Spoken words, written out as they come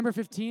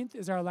September 15th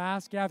is our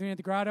last gathering at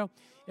the Grotto.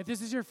 If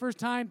this is your first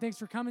time, thanks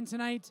for coming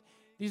tonight.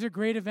 These are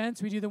great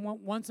events. We do them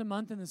once a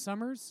month in the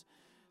summers,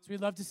 so we'd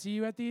love to see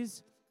you at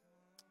these.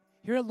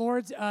 Here at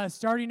Lord's,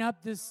 starting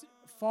up this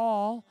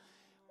fall,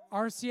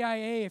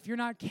 RCIA, if you're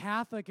not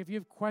Catholic, if you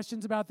have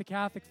questions about the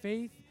Catholic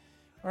faith,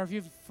 or if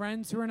you have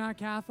friends who are not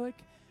Catholic,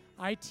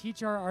 I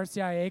teach our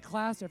RCIA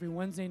class every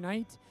Wednesday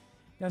night.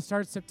 That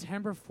starts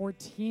September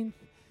 14th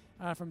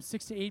from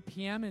 6 to 8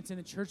 p.m., and it's in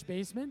the church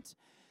basement.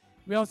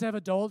 We also have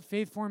adult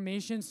faith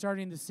formation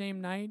starting the same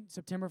night,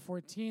 September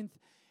 14th,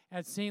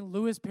 at St.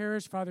 Louis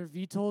Parish. Father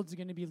Vitold is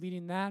going to be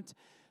leading that.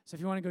 So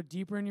if you want to go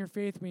deeper in your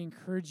faith, we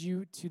encourage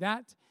you to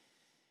that.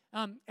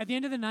 At the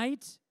end of the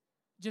night,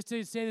 just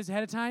to say this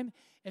ahead of time,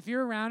 if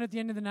you're around at the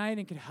end of the night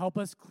and could help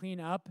us clean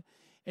up,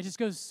 it just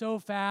goes so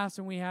fast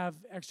and we have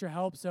extra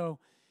help. So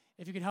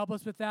if you could help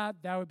us with that,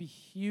 that would be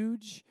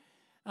huge.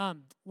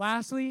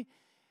 Lastly,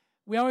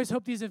 we always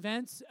hope these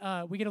events,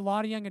 we get a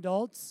lot of young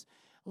adults.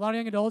 A lot of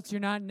young adults,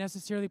 you're not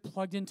necessarily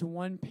plugged into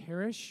one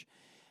parish.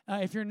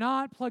 If you're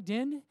not plugged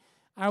in,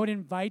 I would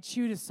invite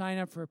you to sign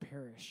up for a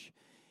parish.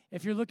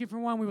 If you're looking for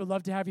one, we would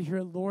love to have you here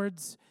at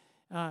Lord's.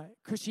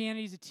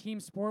 Christianity is a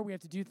team sport. We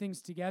have to do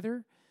things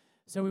together.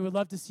 So we would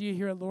love to see you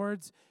here at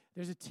Lord's.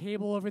 There's a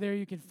table over there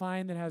you can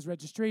find that has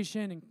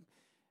registration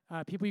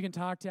and people you can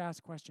talk to,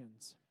 ask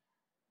questions.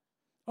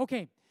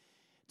 Okay,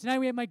 tonight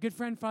we have my good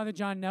friend, Father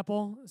John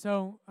Nepple.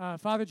 So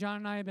Father John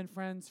and I have been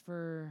friends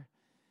for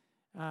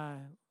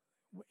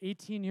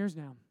 18 years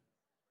now.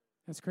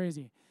 That's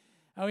crazy.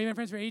 We've been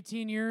friends for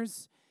 18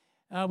 years.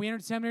 We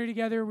entered seminary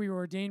together. We were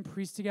ordained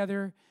priests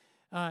together.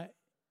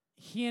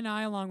 He and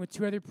I, along with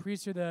two other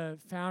priests, are the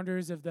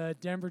founders of the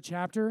Denver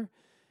chapter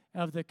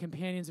of the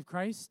Companions of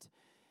Christ.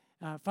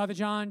 Father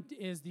John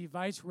is the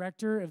vice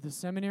rector of the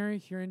seminary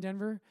here in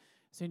Denver,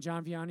 St.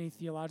 John Vianney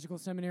Theological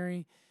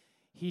Seminary.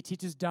 He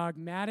teaches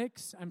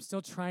dogmatics. I'm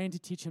still trying to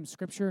teach him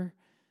scripture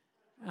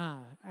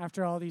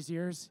after all these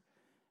years,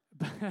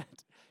 but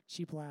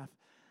cheap laugh.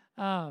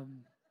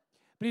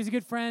 But he's a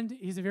good friend.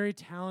 He's a very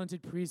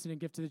talented priest and a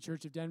gift to the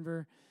Church of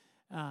Denver.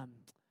 So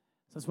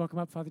let's welcome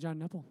up Father John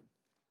Nepple.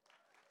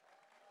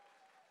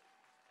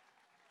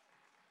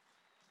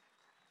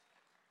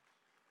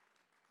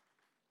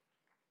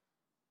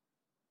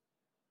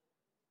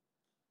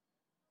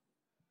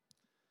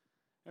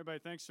 Everybody,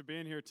 thanks for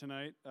being here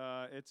tonight.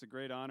 It's a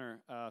great honor.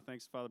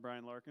 Thanks to Father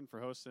Brian Larkin for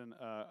hosting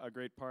a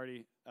great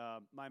party.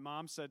 My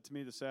mom said to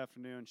me this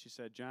afternoon, she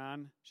said,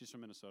 John, she's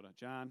from Minnesota,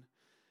 John,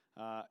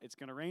 it's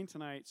going to rain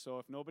tonight, so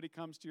if nobody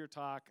comes to your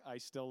talk, I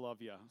still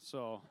love you.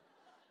 So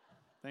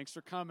thanks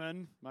for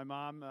coming. My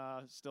mom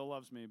still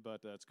loves me,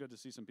 but it's good to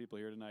see some people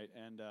here tonight.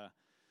 And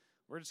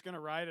we're just going to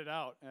ride it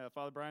out.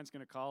 Father Brian's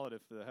going to call it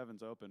if the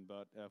heavens open,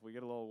 but if we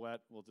get a little wet,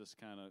 we'll just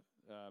kind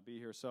of be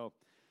here. So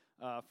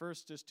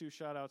first, just two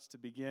shout-outs to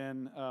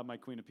begin. My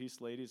Queen of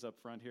Peace ladies up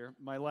front here.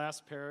 My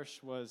last parish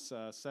was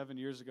 7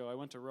 years ago. I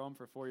went to Rome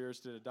for 4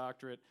 years, did a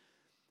doctorate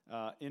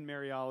in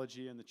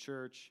Mariology in the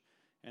church,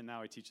 and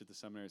now I teach at the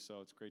seminary, so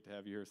it's great to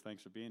have you here.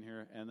 Thanks for being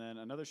here. And then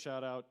another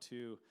shout-out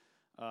to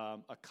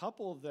a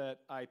couple that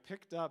I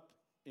picked up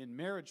in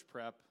marriage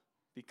prep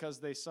because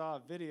they saw a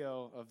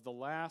video of the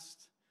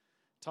last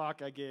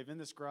talk I gave in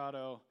this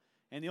grotto,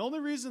 and the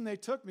only reason they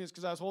took me is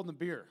because I was holding a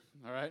beer,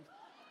 all right?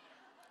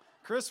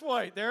 Chris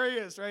White, there he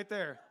is, right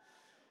there.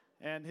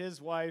 And his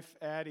wife,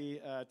 Addie,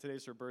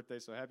 today's her birthday,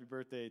 so happy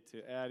birthday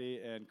to Addie.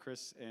 And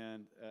Chris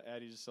and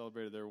Addie just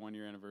celebrated their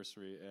 1-year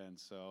anniversary. And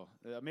so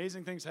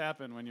amazing things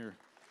happen when you're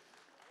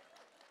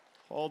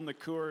holding the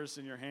Coors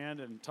in your hand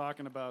and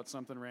talking about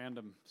something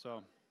random.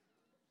 So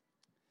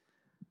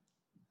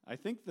I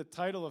think the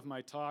title of my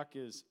talk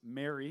is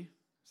Mary.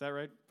 Is that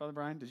right, Father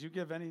Brian? Did you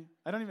give any?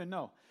 I don't even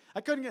know.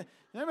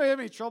 Anybody have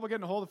any trouble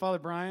getting a hold of Father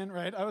Brian,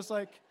 right? I was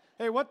like,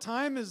 hey, what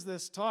time is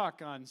this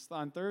talk on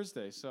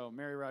Thursday? So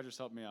Mary Rogers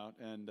helped me out,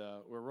 and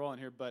we're rolling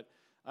here. But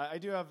I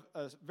do have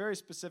a very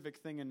specific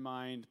thing in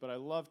mind, but I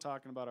love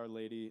talking about Our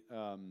Lady.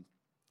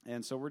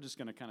 And so we're just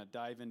going to kind of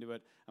dive into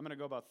it. I'm going to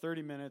go about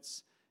 30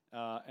 minutes,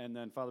 and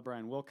then Father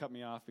Brian will cut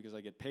me off because I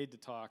get paid to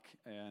talk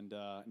and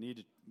need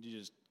to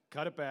just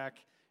cut it back.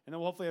 And then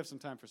we'll hopefully have some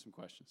time for some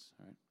questions.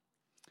 All right.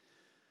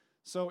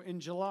 So in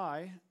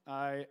July,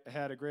 I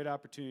had a great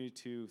opportunity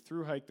to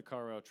thru-hike the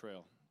Colorado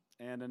Trail.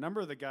 And a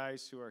number of the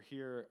guys who are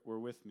here were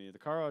with me. The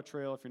Colorado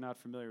Trail, if you're not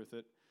familiar with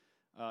it,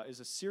 is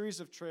a series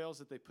of trails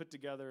that they put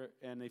together,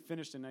 and they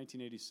finished in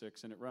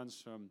 1986, and it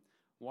runs from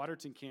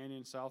Waterton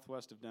Canyon,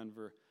 southwest of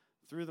Denver,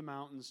 through the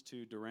mountains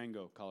to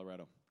Durango,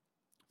 Colorado.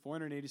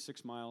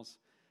 486 miles,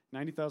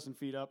 90,000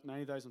 feet up,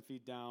 90,000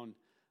 feet down.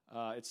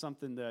 It's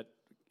something that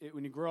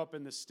when you grow up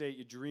in this state,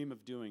 you dream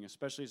of doing,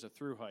 especially as a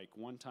through hike,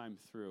 one time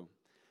through.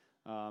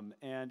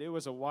 And it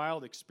was a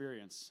wild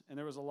experience, and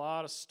there was a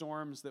lot of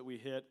storms that we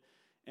hit.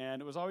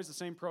 And it was always the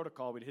same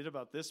protocol. We'd hit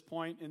about this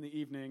point in the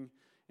evening,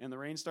 and the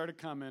rain started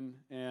coming,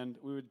 and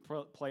we would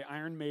play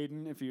Iron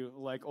Maiden, if you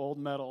like old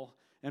metal,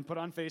 and put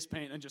on face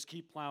paint and just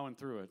keep plowing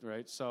through it,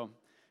 right? So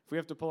if we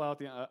have to pull out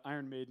the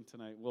Iron Maiden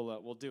tonight,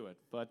 we'll do it.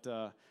 But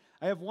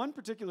I have one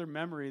particular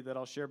memory that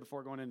I'll share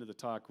before going into the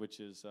talk,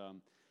 which is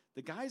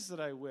the guys that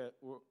I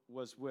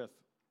was with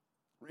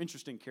were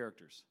interesting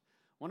characters.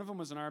 One of them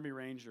was an Army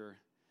Ranger,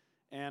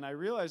 and I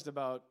realized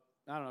about,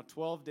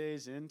 12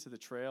 days into the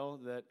trail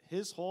that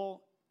his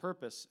whole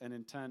purpose and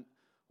intent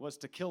was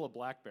to kill a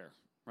black bear,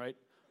 right?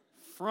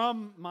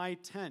 From my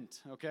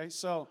tent, okay?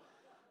 So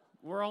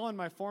we're all in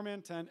my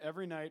 4-man tent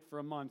every night for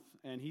a month,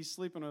 and he's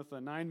sleeping with a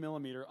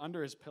 9mm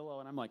under his pillow,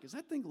 and I'm like, is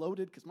that thing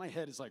loaded? Because my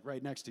head is like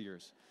right next to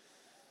yours.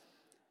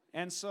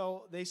 And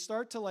so they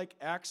start to like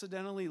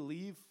accidentally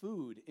leave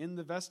food in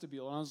the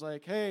vestibule, and I was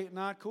like, hey,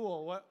 not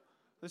cool. What?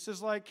 This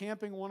is like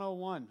camping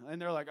 101.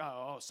 And they're like,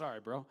 oh, sorry,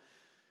 bro.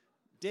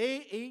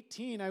 Day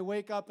 18, I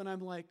wake up and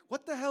I'm like,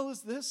 what the hell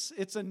is this?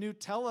 It's a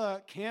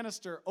Nutella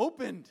canister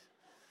opened,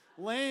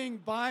 laying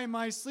by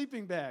my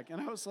sleeping bag.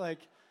 And I was like,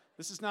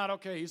 this is not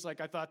okay. He's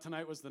like, I thought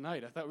tonight was the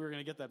night. I thought we were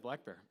going to get that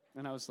black bear.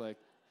 And I was like,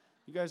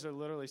 you guys are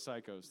literally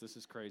psychos. This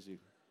is crazy.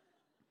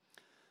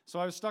 So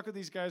I was stuck with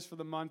these guys for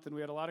the month, and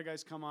we had a lot of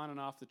guys come on and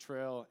off the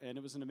trail, and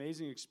it was an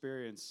amazing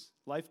experience.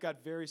 Life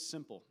got very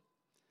simple.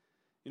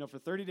 For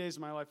 30 days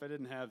of my life, I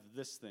didn't have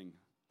this thing.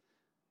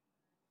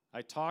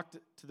 I talked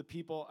to the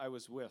people I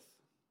was with.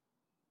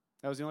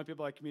 That was the only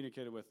people I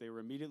communicated with. They were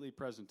immediately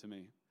present to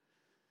me.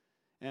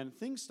 And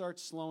things start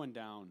slowing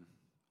down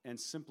and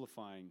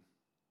simplifying.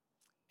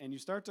 And you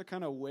start to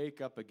kind of wake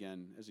up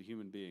again as a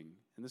human being.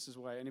 And this is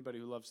why anybody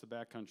who loves the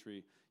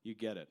backcountry, you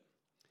get it.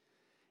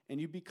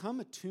 And you become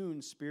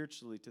attuned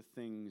spiritually to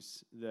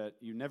things that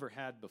you never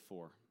had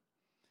before.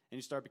 And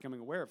you start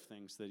becoming aware of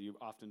things that you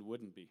often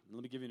wouldn't be. And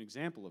let me give you an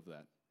example of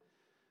that.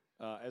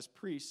 As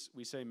priests,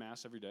 we say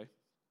Mass every day.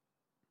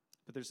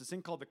 But there's this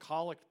thing called the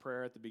collect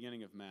prayer at the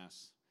beginning of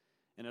Mass.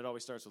 And it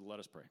always starts with, let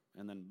us pray.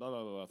 And then, blah,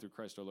 blah, blah, blah, through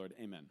Christ our Lord,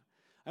 amen.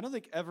 I don't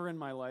think ever in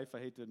my life, I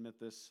hate to admit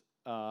this,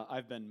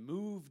 I've been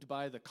moved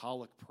by the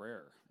collect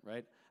prayer,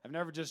 right? I've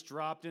never just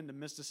dropped into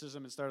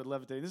mysticism and started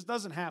levitating. This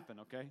doesn't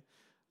happen, okay?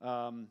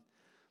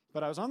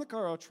 But I was on the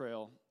Colorado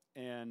Trail,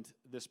 and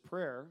this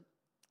prayer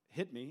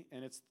hit me,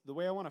 and it's the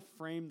way I want to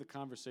frame the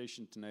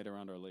conversation tonight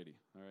around Our Lady,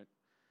 all right?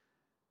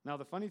 Now,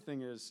 the funny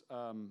thing is,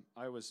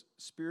 I was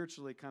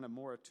spiritually kind of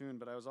more attuned,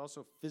 but I was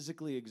also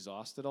physically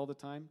exhausted all the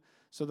time.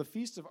 So the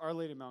Feast of Our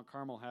Lady of Mount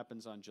Carmel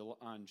happens on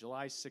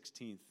July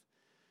 16th.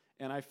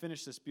 And I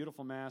finish this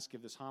beautiful Mass,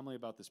 give this homily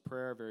about this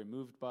prayer, very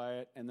moved by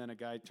it, and then a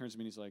guy turns to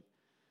me and he's like,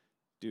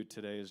 dude,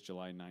 today is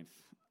July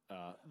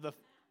 9th.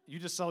 You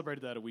just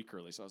celebrated that a week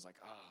early. So I was like,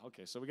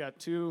 okay. So we got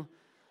 2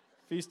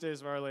 feast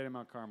days of Our Lady of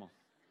Mount Carmel.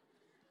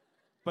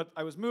 But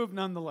I was moved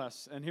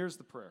nonetheless, and here's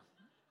the prayer.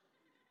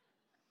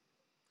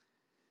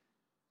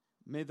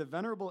 May the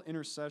venerable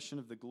intercession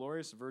of the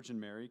glorious Virgin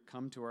Mary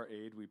come to our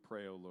aid, we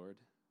pray, O Lord,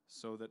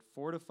 so that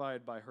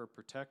fortified by her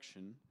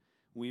protection,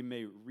 we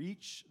may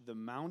reach the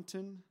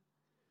mountain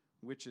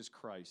which is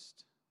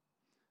Christ,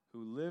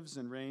 who lives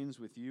and reigns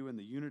with you in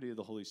the unity of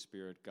the Holy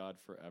Spirit, God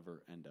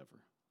forever and ever.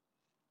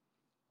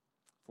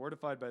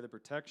 Fortified by the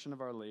protection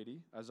of Our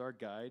Lady as our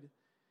guide,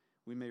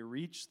 we may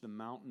reach the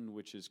mountain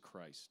which is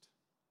Christ.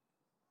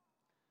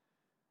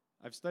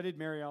 I've studied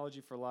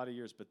Mariology for a lot of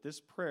years, but this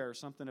prayer,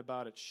 something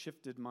about it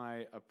shifted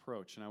my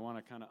approach, and I want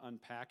to kind of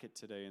unpack it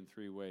today in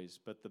 3 ways.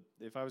 But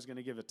if I was going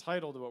to give a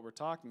title to what we're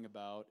talking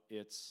about,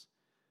 it's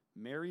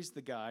Mary's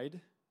the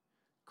guide,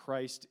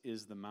 Christ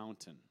is the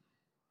mountain.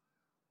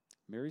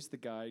 Mary's the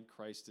guide,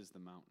 Christ is the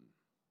mountain.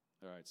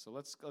 All right, so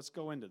let's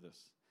go into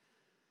this.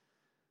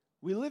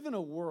 We live in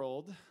a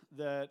world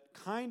that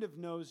kind of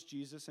knows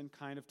Jesus and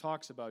kind of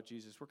talks about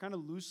Jesus. We're kind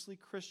of loosely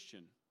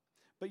Christian.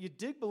 But you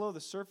dig below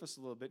the surface a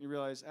little bit and you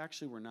realize,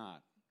 actually, we're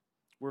not.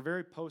 We're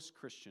very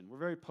post-Christian. We're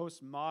very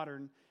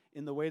postmodern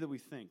in the way that we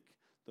think.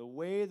 The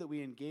way that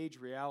we engage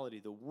reality,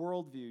 the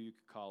worldview, you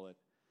could call it,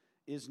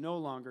 is no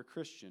longer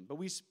Christian. But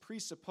we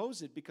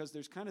presuppose it because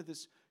there's kind of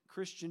this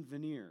Christian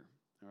veneer,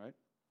 all right?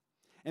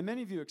 And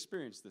many of you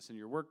experience this in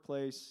your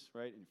workplace,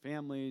 right, in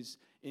families,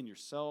 in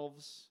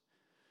yourselves.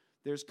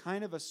 There's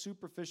kind of a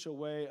superficial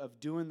way of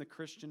doing the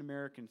Christian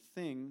American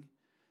thing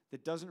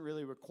that doesn't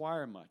really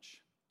require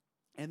much.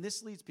 And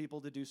this leads people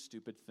to do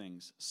stupid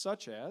things,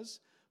 such as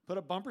put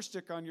a bumper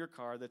sticker on your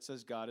car that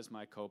says, God is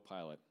my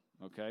co-pilot,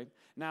 okay?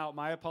 Now,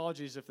 my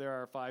apologies if there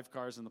are 5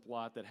 cars in the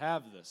lot that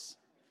have this.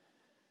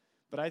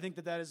 But I think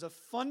that is a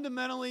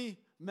fundamentally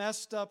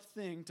messed up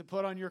thing to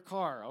put on your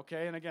car,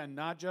 okay? And again,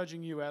 not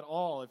judging you at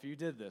all if you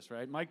did this,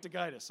 right? Mike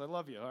DeGaitis, I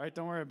love you, all right?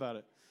 Don't worry about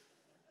it.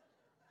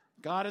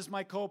 God is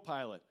my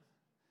co-pilot.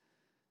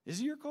 Is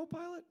he your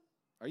co-pilot?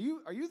 Are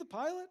you the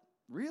pilot?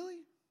 Really?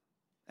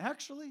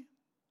 Actually?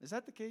 Is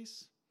that the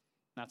case?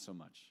 Not so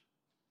much.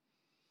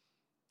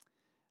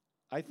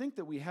 I think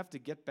that we have to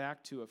get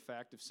back to a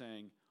fact of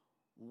saying,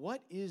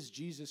 what is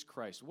Jesus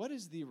Christ? What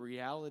is the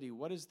reality?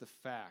 What is the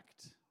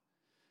fact?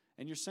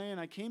 And you're saying,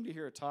 I came to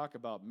hear a talk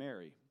about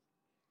Mary.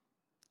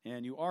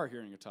 And you are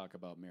hearing a talk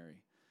about Mary.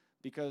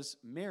 Because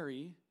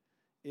Mary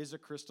is a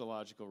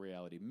Christological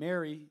reality.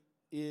 Mary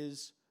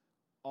is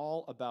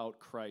all about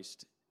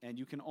Christ. And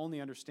you can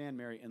only understand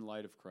Mary in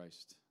light of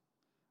Christ.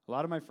 A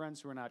lot of my friends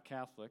who are not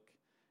Catholic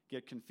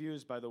get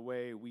confused by the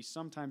way we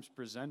sometimes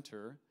present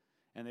her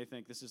And they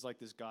think this is like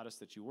this goddess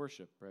that you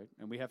worship, right?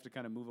 And we have to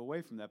kind of move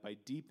away from that by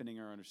deepening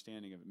our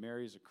understanding of it.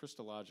 Mary is a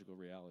Christological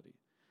reality.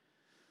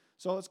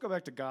 So let's go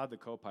back to God the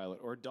co-pilot,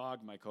 or Dog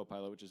my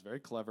co-pilot, which is very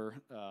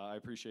clever. I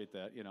appreciate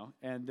that,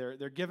 And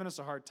they're giving us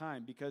a hard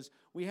time because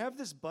we have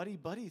this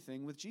buddy-buddy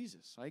thing with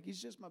Jesus. Like,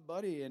 he's just my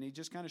buddy, and he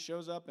just kind of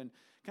shows up and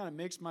kind of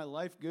makes my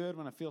life good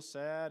when I feel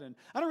sad. And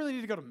I don't really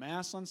need to go to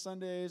Mass on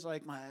Sundays.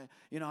 Like,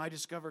 I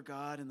discover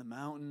God in the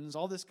mountains,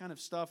 all this kind of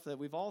stuff that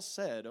we've all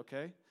said,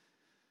 okay?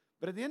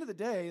 But at the end of the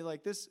day,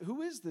 like this,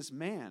 who is this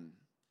man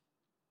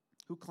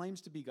who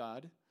claims to be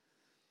God?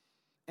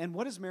 And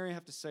what does Mary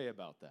have to say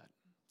about that?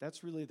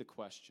 That's really the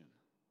question.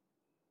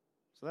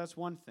 So that's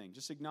one thing,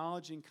 just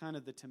acknowledging kind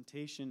of the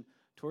temptation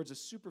towards a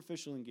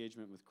superficial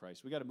engagement with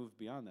Christ. We got to move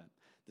beyond that.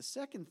 The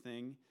second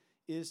thing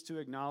is to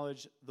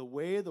acknowledge the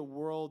way the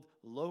world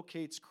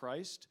locates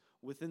Christ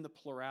within the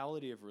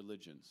plurality of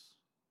religions.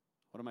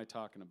 What am I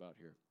talking about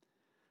here?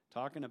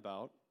 Talking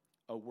about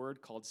a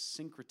word called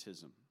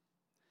syncretism.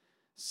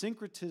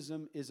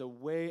 Syncretism is a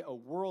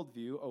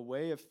worldview, a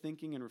way of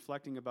thinking and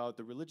reflecting about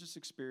the religious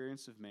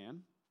experience of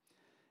man,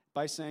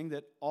 by saying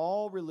that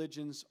all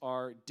religions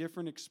are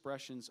different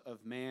expressions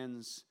of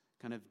man's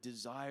kind of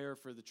desire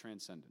for the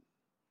transcendent.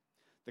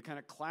 The kind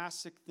of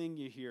classic thing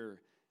you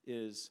hear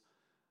is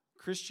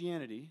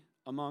Christianity,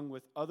 along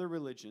with other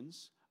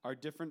religions, are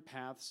different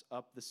paths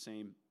up the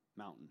same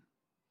mountain.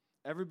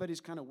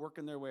 Everybody's kind of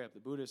working their way up. The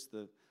Buddhists,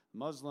 the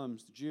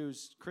Muslims, the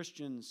Jews,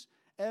 Christians,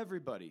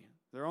 everybody,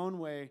 their own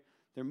way,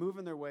 they're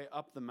moving their way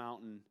up the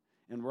mountain,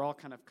 and we're all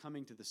kind of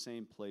coming to the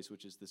same place,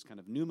 which is this kind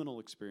of noumenal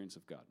experience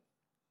of God.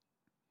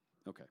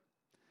 Okay.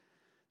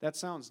 That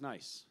sounds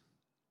nice.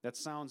 That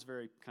sounds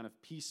very kind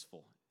of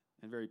peaceful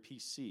and very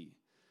PC.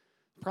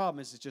 The problem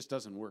is it just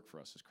doesn't work for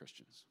us as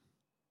Christians.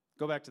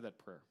 Go back to that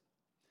prayer.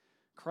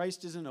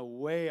 Christ isn't a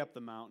way up the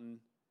mountain.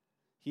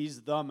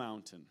 He's the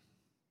mountain.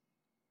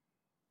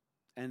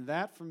 And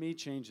that, for me,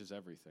 changes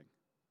everything.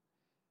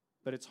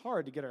 But it's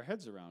hard to get our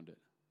heads around it.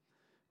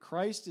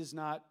 Christ is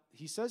not,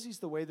 he says he's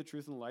the way, the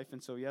truth, and the life,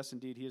 and so yes,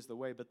 indeed, he is the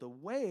way, but the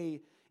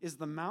way is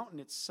the mountain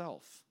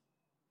itself.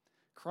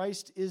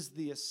 Christ is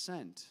the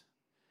ascent.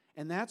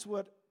 And that's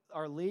what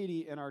Our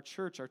Lady and our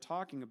church are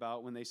talking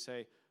about when they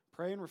say,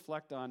 pray and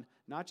reflect on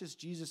not just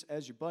Jesus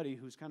as your buddy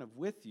who's kind of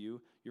with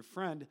you, your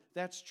friend.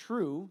 That's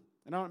true,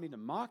 and I don't mean to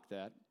mock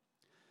that,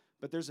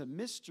 but there's a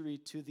mystery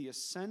to the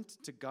ascent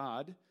to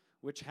God,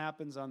 which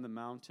happens on the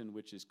mountain,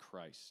 which is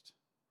Christ.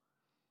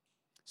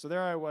 So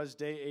there I was,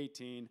 day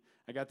 18.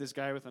 I got this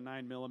guy with a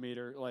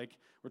 9mm. Like,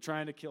 we're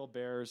trying to kill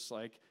bears.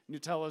 Like,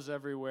 Nutella's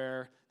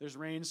everywhere. There's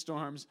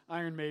rainstorms.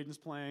 Iron Maiden's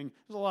playing.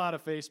 There's a lot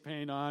of face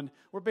paint on.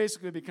 We're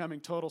basically becoming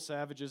total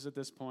savages at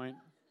this point.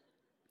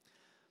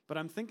 But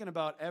I'm thinking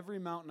about every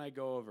mountain I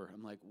go over.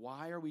 I'm like,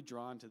 why are we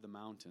drawn to the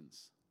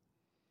mountains?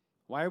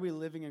 Why are we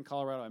living in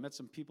Colorado? I met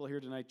some people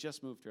here tonight,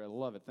 just moved here. I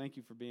love it. Thank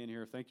you for being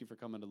here. Thank you for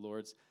coming to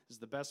Lourdes. This is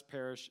the best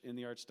parish in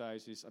the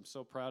Archdiocese. I'm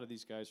so proud of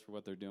these guys for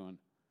what they're doing.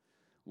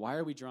 Why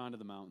are we drawn to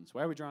the mountains?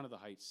 Why are we drawn to the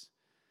heights?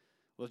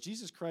 Well,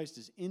 Jesus Christ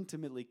is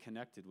intimately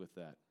connected with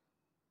that.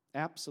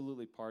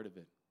 Absolutely part of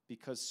it.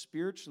 Because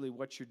spiritually,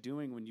 what you're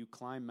doing when you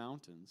climb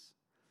mountains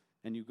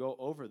and you go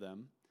over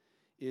them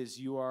is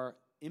you are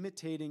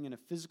imitating in a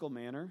physical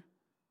manner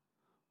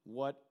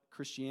what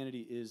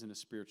Christianity is in a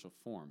spiritual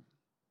form.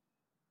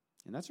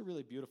 And that's a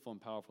really beautiful and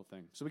powerful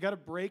thing. So we got to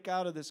break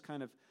out of this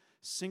kind of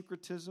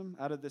syncretism,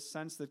 out of this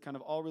sense that kind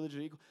of all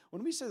religions are equal.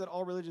 When we say that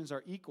all religions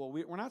are equal,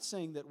 we're not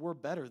saying that we're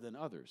better than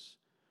others.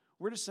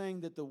 We're just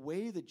saying that the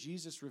way that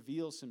Jesus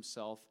reveals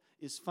himself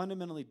is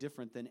fundamentally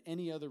different than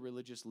any other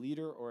religious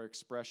leader or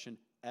expression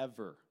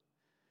ever.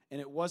 And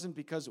it wasn't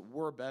because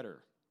we're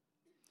better.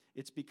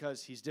 It's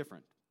because he's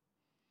different,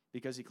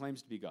 because he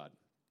claims to be God.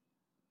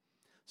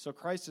 So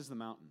Christ is the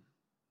mountain.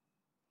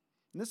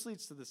 And this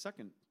leads to the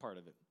second part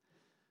of it.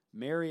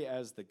 Mary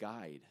as the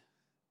guide.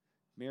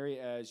 Mary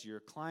as your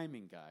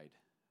climbing guide.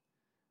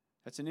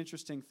 That's an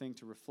interesting thing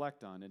to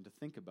reflect on and to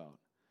think about.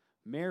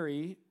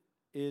 Mary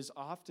is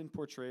often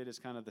portrayed as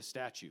kind of the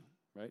statue,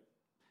 right?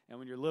 And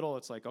when you're little,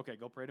 it's like, okay,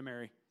 go pray to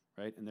Mary,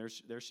 right? And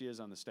there she is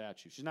on the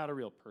statue. She's not a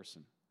real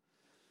person.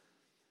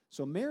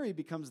 So Mary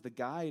becomes the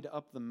guide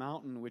up the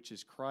mountain, which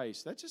is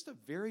Christ. That's just a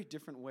very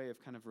different way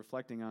of kind of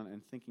reflecting on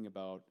and thinking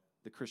about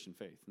the Christian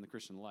faith and the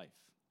Christian life.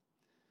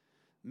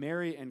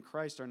 Mary and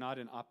Christ are not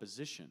in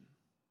opposition.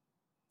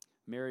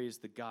 Mary is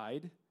the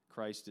guide.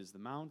 Christ is the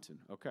mountain.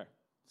 Okay,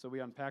 so we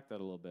unpack that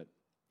a little bit.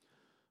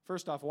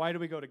 First off, why do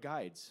we go to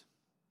guides?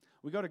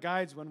 We go to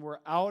guides when we're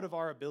out of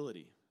our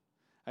ability.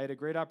 I had a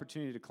great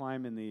opportunity to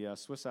climb in the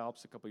Swiss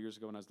Alps a couple years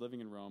ago when I was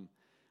living in Rome.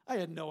 I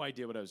had no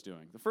idea what I was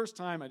doing. The first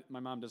time, my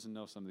mom doesn't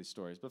know some of these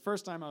stories, but the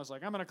first time I was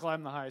like, I'm going to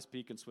climb the highest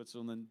peak in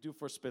Switzerland, do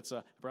Vorspitze.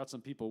 I brought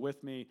some people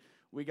with me.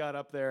 We got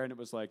up there, and it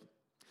was like,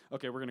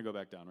 okay, we're going to go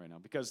back down right now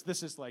because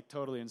this is like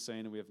totally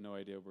insane, and we have no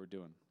idea what we're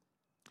doing.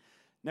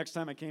 Next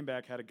time I came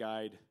back, had a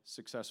guide,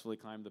 successfully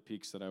climbed the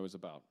peaks that I was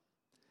about.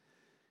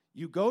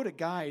 You go to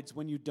guides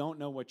when you don't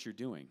know what you're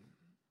doing.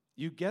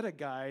 You get a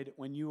guide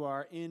when you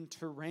are in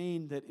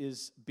terrain that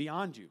is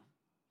beyond you.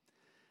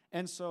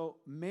 And so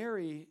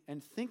Mary,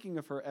 and thinking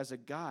of her as a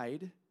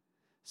guide,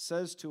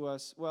 says to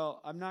us,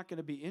 well, I'm not going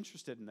to be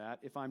interested in that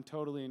if I'm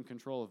totally in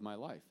control of my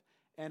life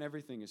and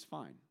everything is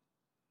fine.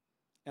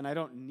 And I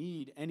don't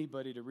need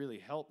anybody to really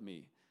help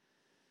me.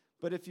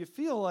 But if you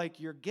feel like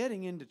you're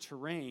getting into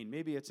terrain,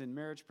 maybe it's in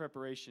marriage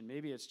preparation,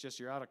 maybe it's just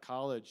you're out of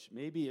college,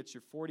 maybe it's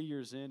you're 40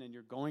 years in and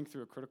you're going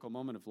through a critical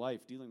moment of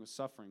life, dealing with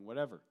suffering,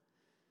 whatever.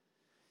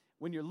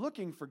 When you're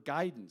looking for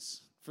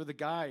guidance, for the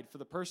guide, for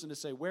the person to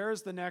say, where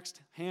is the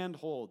next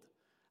handhold?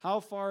 How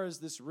far is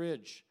this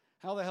ridge?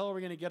 How the hell are we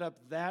going to get up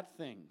that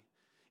thing?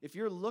 If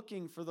you're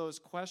looking for those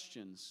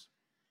questions,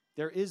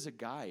 there is a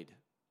guide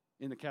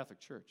in the Catholic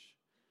Church.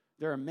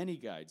 There are many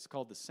guides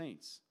called the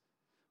saints,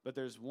 but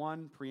there's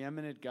one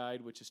preeminent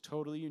guide which is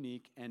totally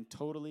unique and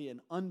totally and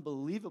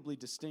unbelievably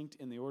distinct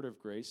in the order of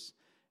grace,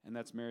 and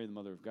that's Mary, the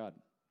Mother of God.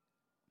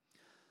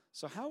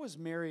 So how is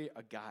Mary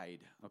a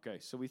guide? Okay,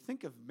 so we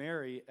think of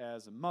Mary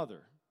as a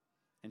mother,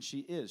 and she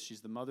is.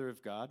 She's the mother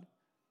of God.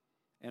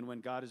 And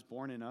when God is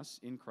born in us,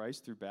 in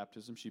Christ, through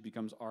baptism, she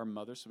becomes our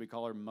mother, so we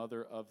call her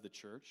Mother of the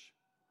Church.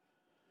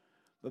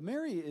 But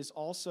Mary is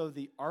also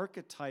the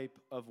archetype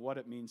of what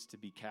it means to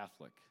be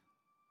Catholic.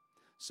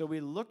 So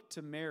we look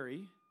to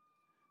Mary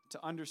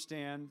to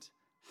understand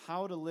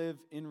how to live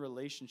in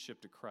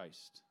relationship to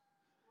Christ.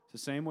 It's the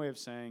same way of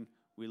saying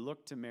we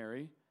look to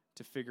Mary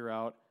to figure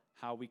out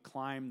how we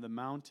climb the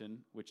mountain,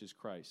 which is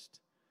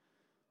Christ.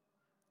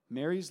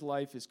 Mary's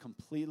life is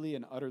completely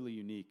and utterly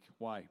unique.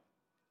 Why?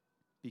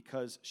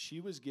 Because she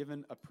was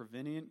given a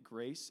prevenient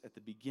grace at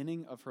the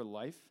beginning of her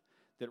life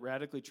that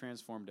radically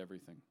transformed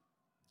everything.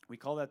 We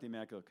call that the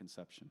Immaculate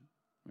Conception.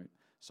 Right?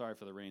 Sorry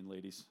for the rain,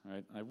 ladies.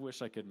 Right? I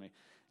wish I could make.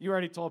 You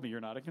already told me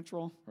you're not in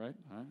control, right?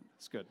 All right,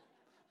 it's good.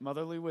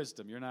 Motherly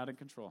wisdom, you're not in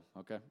control,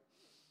 okay?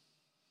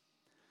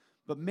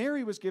 But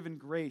Mary was given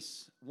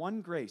grace,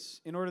 one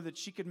grace, in order that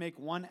she could make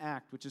one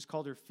act, which is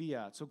called her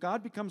fiat. So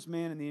God becomes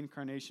man in the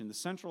incarnation, the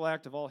central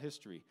act of all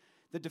history,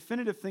 the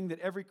definitive thing that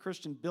every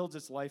Christian builds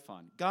its life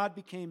on. God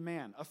became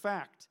man, a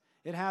fact.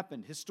 It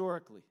happened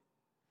historically.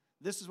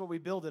 This is what we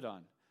build it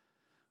on.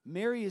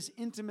 Mary is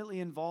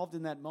intimately involved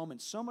in that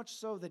moment, so much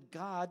so that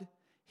God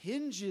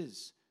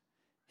hinges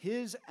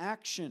his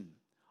action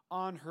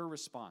on her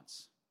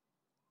response.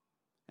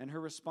 And her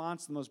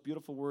response, the most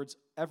beautiful words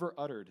ever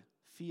uttered,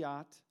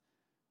 fiat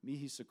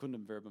mihi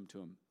secundum verbum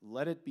tuum.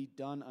 Let it be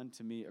done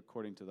unto me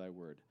according to thy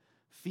word.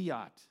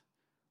 Fiat,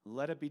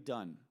 let it be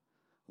done.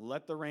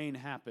 Let the rain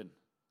happen.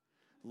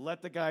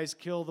 Let the guys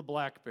kill the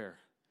black bear.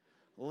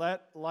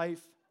 Let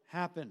life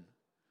happen.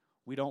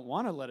 We don't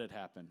want to let it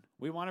happen.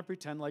 We want to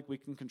pretend like we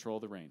can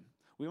control the rain.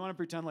 We want to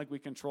pretend like we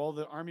control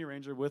the Army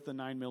Ranger with the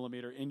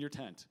 9mm in your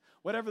tent,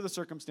 whatever the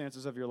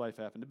circumstances of your life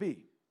happen to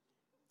be.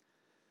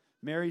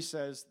 Mary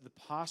says the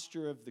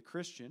posture of the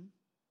Christian,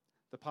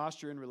 the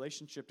posture in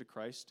relationship to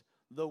Christ,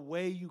 the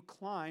way you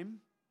climb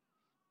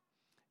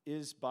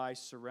is by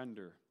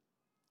surrender,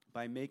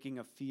 by making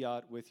a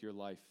fiat with your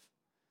life.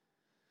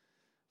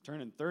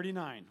 Turning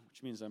 39,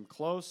 which means I'm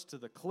close to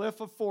the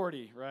cliff of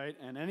 40, right?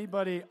 And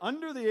anybody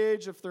under the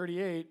age of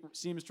 38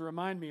 seems to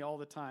remind me all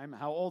the time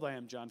how old I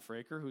am, John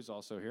Fraker, who's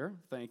also here.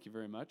 Thank you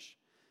very much.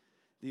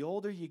 The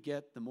older you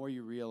get, the more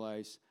you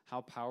realize how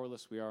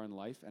powerless we are in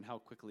life and how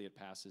quickly it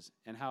passes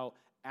and how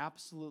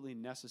absolutely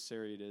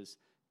necessary it is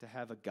to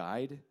have a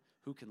guide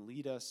who can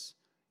lead us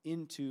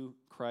into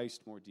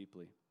Christ more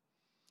deeply.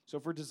 So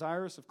if we're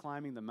desirous of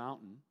climbing the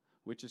mountain,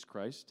 which is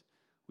Christ,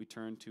 we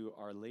turn to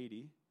Our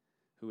Lady,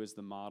 who is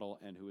the model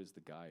and who is the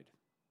guide.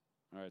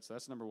 All right, so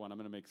that's number one. I'm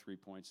going to make 3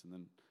 points, and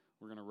then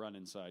we're going to run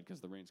inside because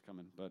the rain's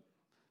coming. But,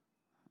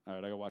 all right,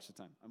 I got to watch the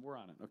time. We're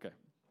on it. Okay.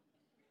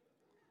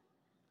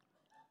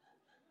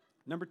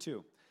 Number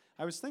 2,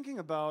 I was thinking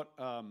about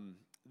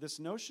this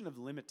notion of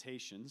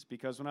limitations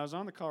because when I was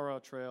on the Colorado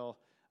Trail,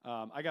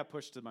 I got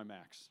pushed to my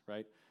max,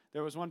 right?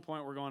 There was one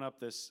point we're going up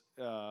this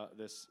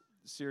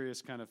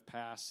serious kind of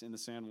pass in the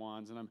San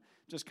Juans, and I'm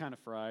just kind of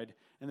fried.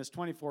 And this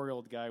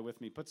 24-year-old guy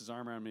with me puts his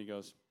arm around me and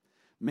goes,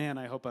 "Man,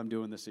 I hope I'm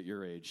doing this at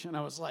your age." And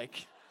I was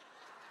like,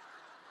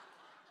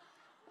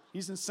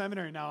 he's in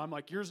seminary now. I'm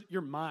like,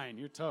 you're mine.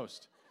 You're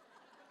toast.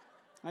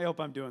 I hope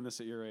I'm doing this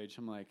at your age.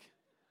 I'm like,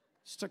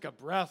 just took a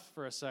breath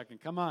for a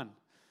second. Come on.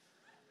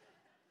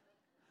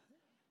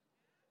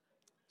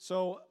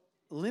 So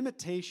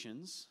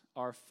limitations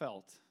are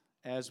felt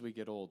as we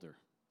get older.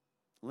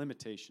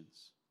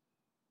 Limitations.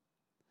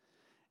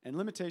 And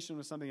limitation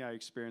was something I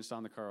experienced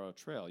on the Colorado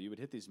Trail. You would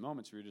hit these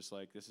moments where you're just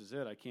like, this is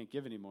it, I can't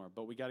give anymore.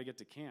 But we got to get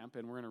to camp,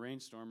 and we're in a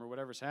rainstorm or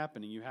whatever's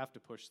happening. You have to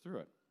push through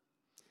it.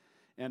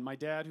 And my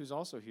dad, who's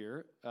also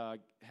here,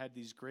 had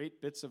these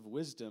great bits of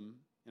wisdom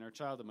in our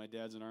childhood. My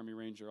dad's an Army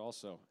Ranger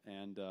also,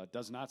 and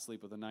does not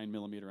sleep with a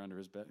 9mm under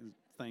his bed.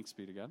 Thanks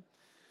be to God.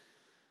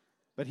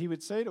 But he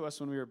would say to us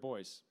when we were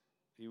boys,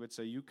 he would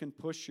say, you can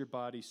push your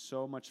body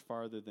so much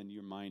farther than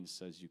your mind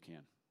says you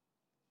can.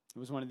 It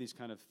was one of these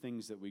kind of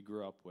things that we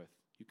grew up with.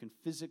 You can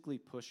physically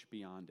push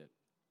beyond it.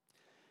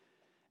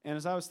 And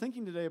as I was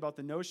thinking today about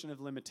the notion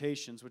of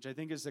limitations, which I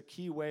think is a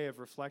key way of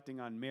reflecting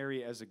on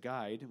Mary as a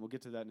guide, and we'll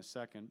get to that in a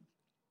second,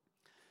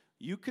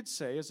 You could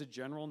say, as a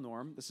general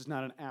norm, this is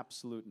not an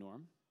absolute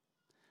norm,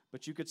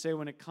 but you could say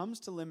when it comes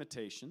to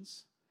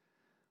limitations,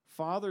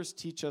 fathers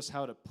teach us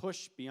how to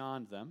push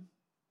beyond them,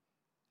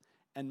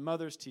 and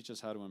mothers teach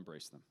us how to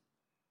embrace them.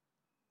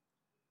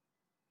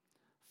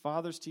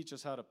 Fathers teach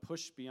us how to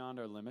push beyond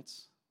our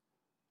limits.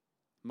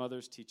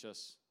 Mothers teach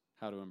us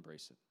how to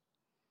embrace it.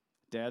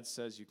 Dad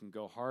says, you can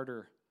go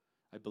harder.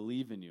 I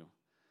believe in you.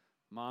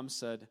 Mom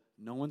said,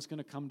 no one's going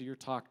to come to your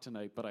talk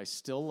tonight, but I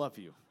still love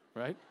you,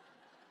 right?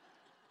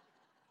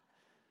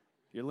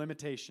 Your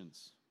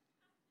limitations.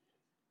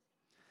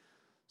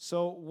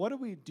 So what do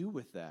we do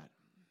with that?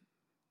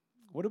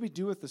 What do we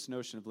do with this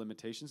notion of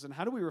limitations, and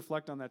how do we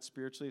reflect on that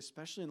spiritually,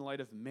 especially in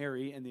light of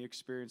Mary and the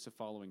experience of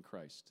following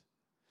Christ?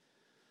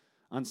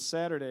 On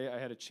Saturday, I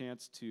had a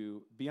chance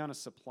to be on a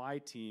supply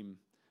team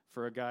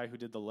for a guy who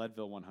did the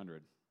Leadville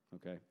 100,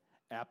 okay?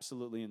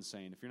 Absolutely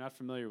insane. If you're not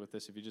familiar with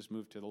this, if you just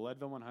moved to the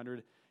Leadville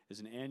 100,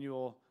 is an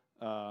annual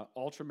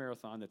ultra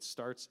marathon that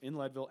starts in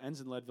Leadville, ends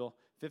in Leadville,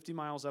 50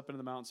 miles up into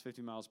the mountains,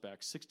 50 miles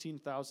back,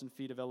 16,000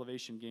 feet of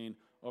elevation gain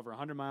over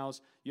 100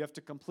 miles. You have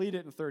to complete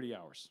it in 30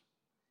 hours.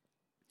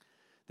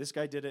 This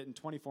guy did it in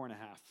 24 and a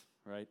half,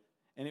 right?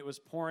 And it was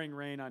pouring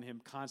rain on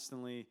him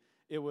constantly.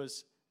 It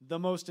was the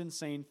most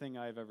insane thing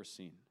I've ever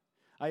seen.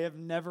 I have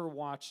never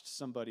watched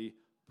somebody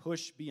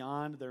push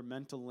beyond their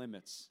mental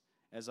limits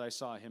as I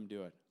saw him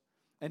do it.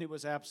 And it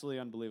was absolutely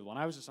unbelievable. And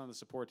I was just on the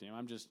support team.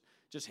 I'm just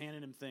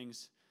handing him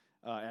things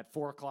at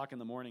 4 o'clock in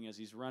the morning as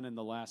he's running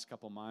the last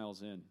couple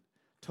miles in.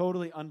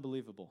 Totally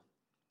unbelievable.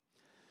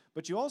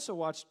 But you also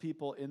watched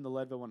people in the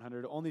Leadville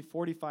 100. Only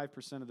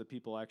 45% of the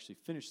people actually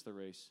finished the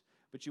race.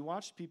 But you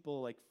watched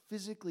people like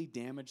physically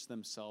damage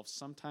themselves,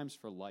 sometimes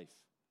for life.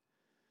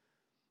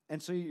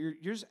 And so you're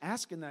just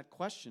asking that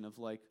question of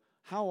like,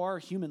 how are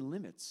human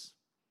limits?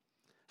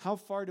 How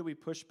far do we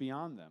push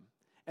beyond them?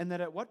 And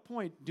then at what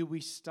point do we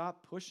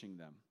stop pushing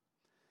them?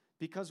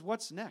 Because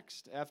what's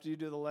next after you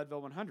do the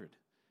Leadville 100?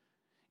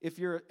 If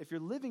you're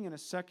living in a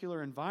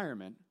secular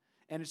environment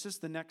and it's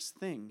just the next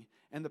thing,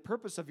 and the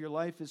purpose of your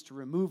life is to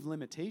remove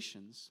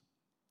limitations,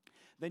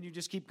 then you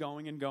just keep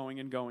going and going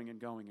and going and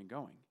going and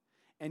going.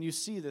 And you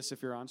see this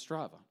if you're on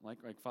Strava,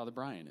 like Father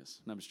Brian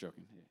is. No, I'm just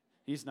joking.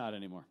 He's not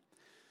anymore.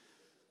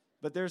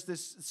 But there's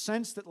this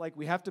sense that like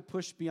we have to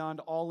push beyond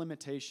all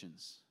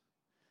limitations.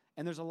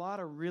 And there's a lot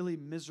of really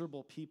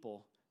miserable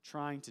people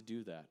trying to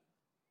do that.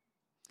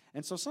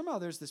 And so somehow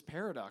there's this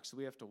paradox that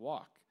we have to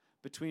walk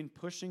between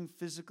pushing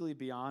physically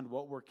beyond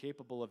what we're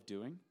capable of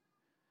doing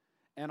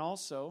and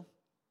also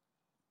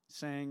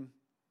saying,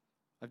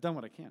 I've done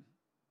what I can,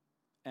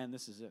 and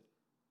this is it.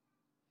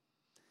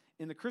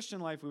 In the Christian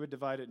life, we would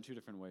divide it in two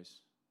different ways.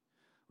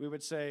 We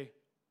would say,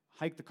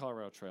 hike the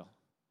Colorado Trail.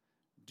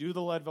 Do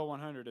the Leadville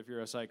 100 if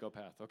you're a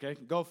psychopath, okay?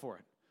 Go for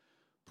it.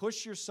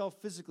 Push yourself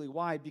physically.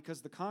 Why?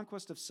 Because the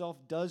conquest of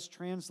self does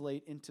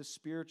translate into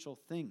spiritual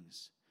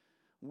things.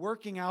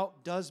 Working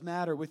out does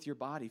matter with your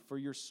body for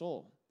your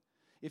soul.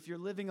 If you're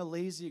living a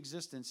lazy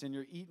existence and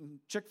you're eating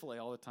Chick-fil-A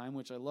all the time,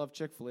 which I love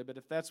Chick-fil-A, but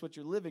if that's what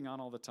you're living on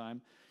all the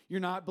time,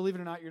 you're not, believe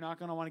it or not, you're not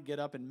going to want to get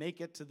up and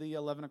make it to the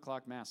 11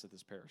 o'clock mass at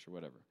this parish or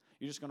whatever.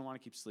 You're just going to want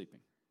to keep sleeping.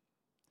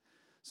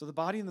 So the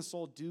body and the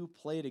soul do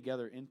play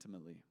together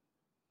intimately.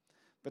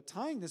 But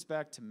tying this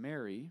back to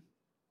Mary,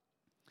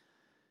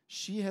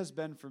 she has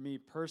been for me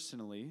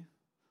personally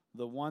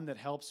the one that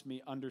helps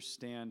me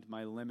understand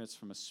my limits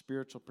from a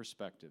spiritual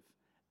perspective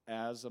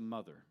as a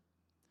mother,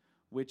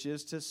 which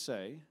is to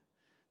say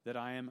that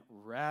I am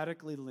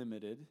radically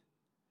limited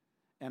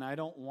and I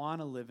don't want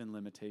to live in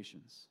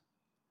limitations.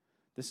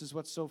 This is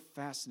what's so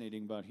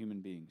fascinating about human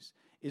beings,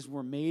 is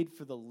we're made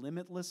for the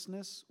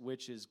limitlessness,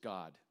 which is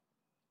God.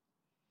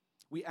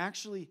 We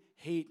actually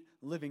hate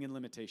living in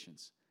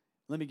limitations.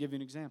 Let me give you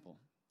an example.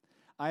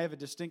 I have a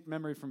distinct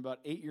memory from about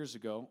 8 years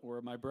ago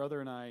where my brother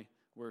and I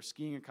were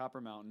skiing in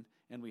Copper Mountain,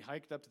 and we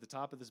hiked up to the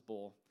top of this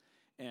bowl,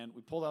 and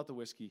we pulled out the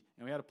whiskey,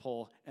 and we had a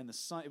pull, and the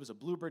sun, it was a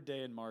bluebird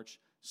day in March,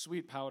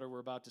 sweet powder, we're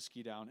about to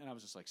ski down, and I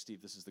was just like,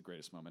 Steve, this is the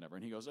greatest moment ever.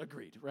 And he goes,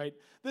 agreed, right?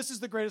 This is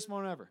the greatest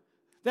moment ever.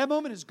 That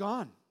moment is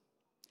gone,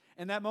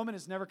 and that moment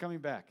is never coming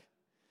back.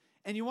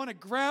 And you want to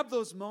grab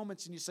those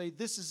moments and you say,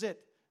 this is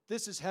it.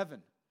 This is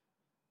heaven.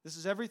 This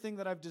is everything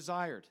that I've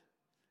desired,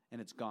 and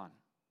it's gone.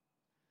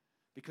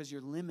 Because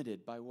you're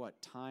limited by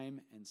what?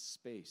 Time and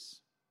space.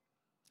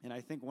 And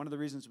I think one of the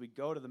reasons we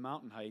go to the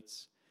mountain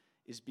heights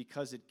is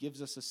because it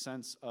gives us a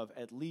sense of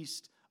at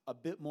least a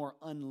bit more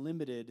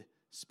unlimited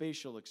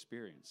spatial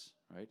experience,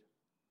 right?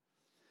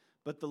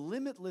 But the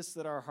limitless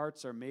that our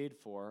hearts are made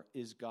for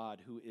is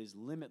God, who is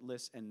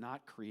limitless and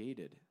not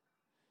created.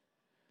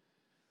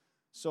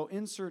 So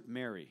insert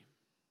Mary,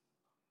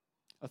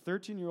 a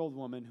 13-year-old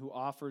woman who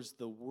offers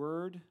the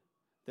word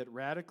that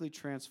radically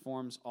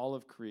transforms all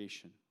of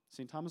creation.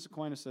 St. Thomas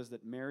Aquinas says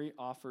that Mary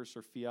offers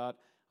her fiat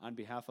on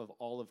behalf of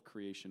all of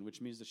creation, which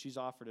means that she's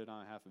offered it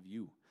on behalf of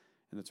you.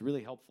 And that's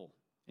really helpful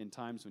in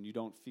times when you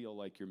don't feel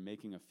like you're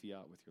making a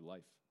fiat with your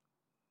life.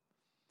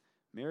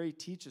 Mary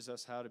teaches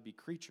us how to be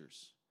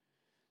creatures.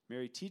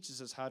 Mary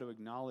teaches us how to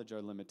acknowledge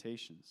our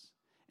limitations.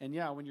 And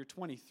yeah, when you're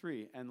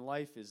 23 and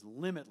life is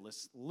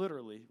limitless,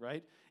 literally,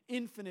 right?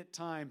 Infinite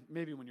time,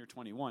 maybe when you're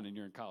 21 and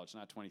you're in college,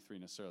 not 23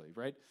 necessarily,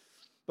 right?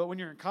 But when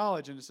you're in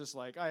college and it's just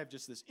like, I have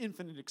just this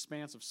infinite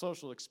expanse of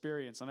social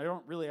experience and I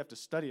don't really have to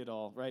study it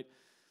all, right?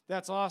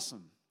 That's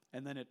awesome.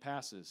 And then it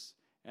passes.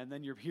 And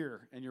then you're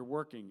here and you're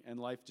working and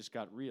life just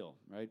got real,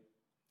 right?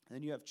 And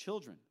then you have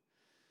children.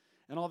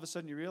 And all of a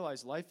sudden you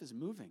realize life is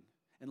moving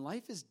and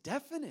life is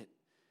definite.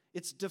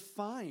 It's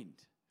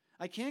defined.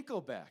 I can't go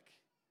back.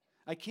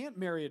 I can't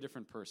marry a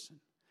different person.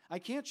 I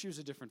can't choose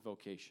a different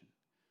vocation.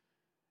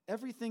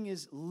 Everything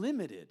is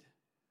limited.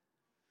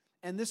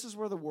 And this is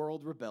where the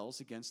world rebels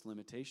against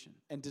limitation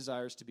and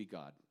desires to be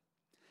God.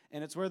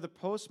 And it's where the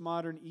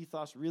postmodern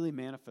ethos really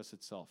manifests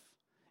itself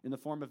in the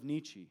form of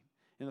Nietzsche,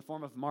 in the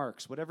form of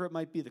Marx, whatever it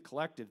might be, the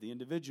collective, the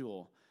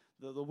individual,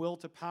 the will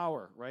to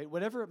power, right?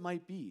 Whatever it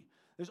might be.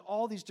 There's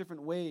all these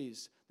different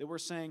ways that we're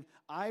saying,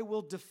 I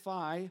will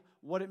defy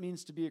what it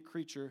means to be a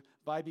creature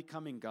by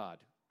becoming God.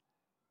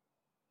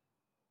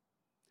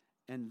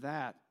 And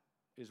that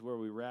is where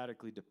we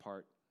radically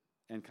depart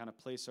and kind of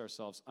place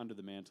ourselves under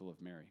the mantle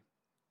of Mary.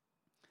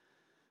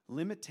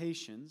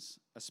 Limitations,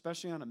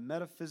 especially on a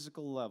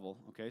metaphysical level,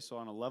 okay, so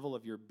on a level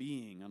of your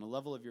being, on a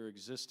level of your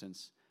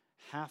existence,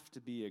 have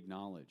to be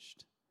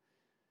acknowledged.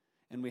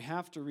 And we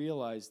have to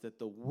realize that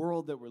the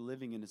world that we're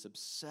living in is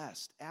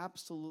obsessed,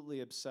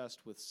 absolutely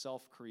obsessed with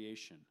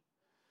self-creation,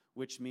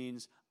 which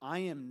means I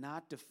am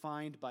not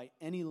defined by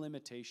any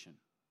limitation.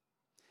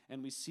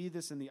 And we see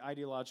this in the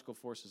ideological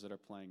forces that are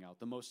playing out.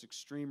 The most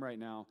extreme right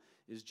now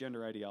is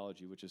gender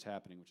ideology, which is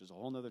happening, which is a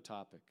whole other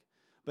topic.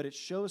 But it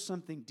shows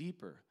something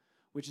deeper,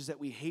 which is that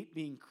we hate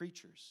being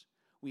creatures.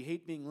 We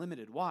hate being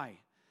limited.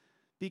 Why?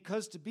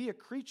 Because to be a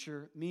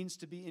creature means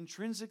to be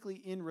intrinsically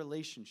in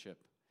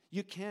relationship.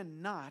 You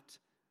cannot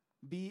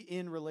be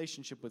in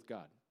relationship with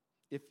God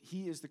if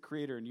He is the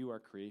creator and you are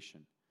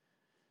creation.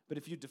 But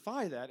if you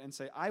defy that and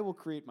say, I will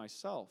create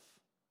myself,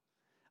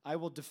 I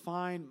will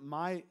define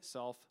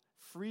myself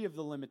free of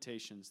the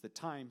limitations that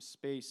time,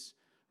 space,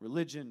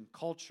 religion,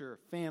 culture,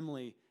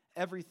 family,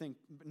 everything,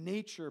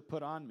 nature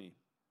put on me.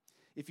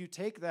 If you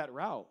take that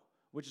route,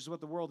 which is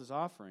what the world is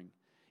offering,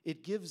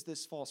 it gives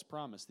this false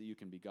promise that you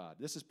can be God.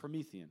 This is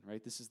Promethean,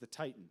 right? This is the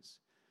Titans.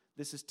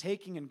 This is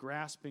taking and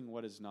grasping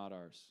what is not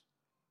ours.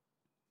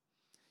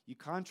 You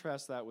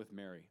contrast that with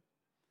Mary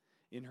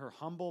in her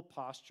humble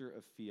posture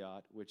of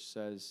fiat, which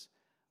says,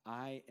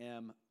 I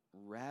am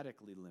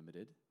radically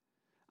limited.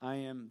 I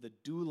am the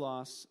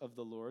doulos of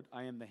the Lord.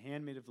 I am the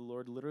handmaid of the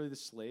Lord, literally the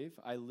slave.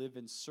 I live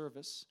in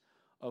service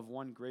of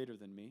one greater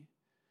than me.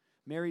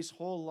 Mary's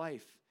whole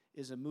life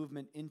is a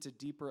movement into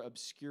deeper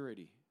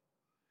obscurity,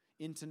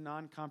 into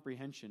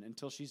non-comprehension,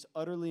 until she's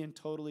utterly and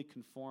totally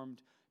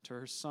conformed to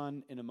her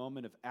Son in a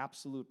moment of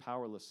absolute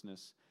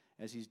powerlessness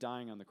as He's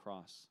dying on the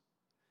cross.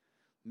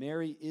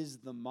 Mary is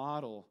the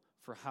model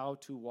for how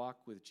to walk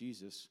with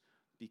Jesus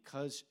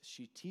because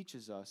she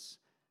teaches us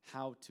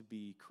how to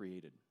be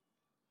created,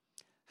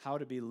 how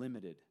to be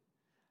limited,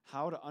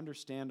 how to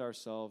understand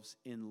ourselves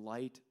in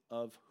light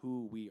of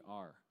who we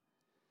are.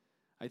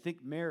 I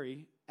think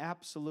Mary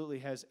absolutely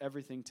has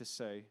everything to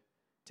say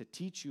to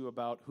teach you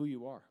about who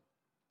you are.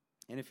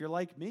 And if you're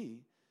like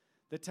me,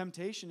 the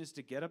temptation is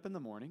to get up in the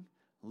morning,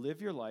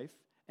 live your life,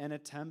 and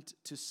attempt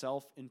to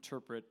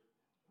self-interpret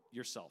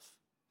yourself.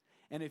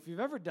 And if you've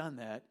ever done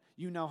that,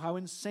 you know how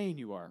insane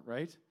you are,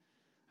 right?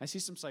 I see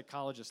some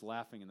psychologists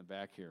laughing in the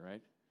back here,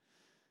 right?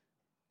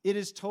 It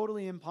is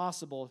totally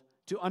impossible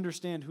to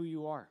understand who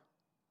you are.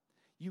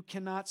 You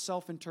cannot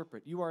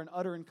self-interpret. You are an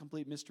utter and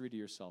complete mystery to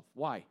yourself.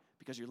 Why?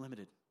 Because you're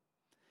limited.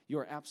 You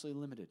are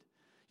absolutely limited.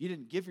 You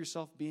didn't give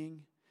yourself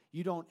being.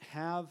 You don't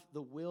have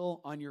the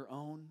will on your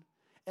own.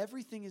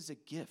 Everything is a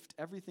gift.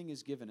 Everything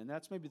is given. And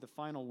that's maybe the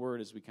final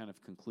word as we kind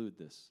of conclude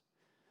this,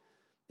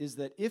 is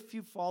that if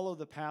you follow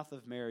the path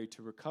of Mary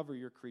to recover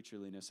your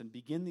creatureliness and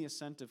begin the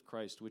ascent of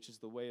Christ, which is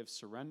the way of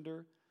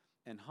surrender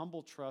and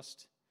humble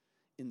trust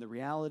in the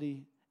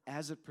reality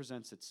as it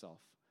presents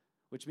itself,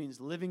 which means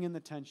living in the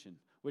tension,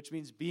 which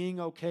means being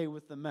okay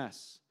with the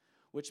mess,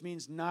 which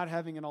means not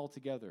having it all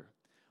together,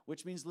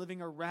 which means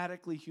living a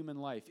radically human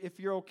life. If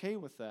you're okay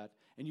with that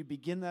and you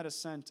begin that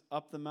ascent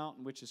up the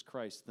mountain, which is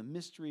Christ, the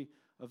mystery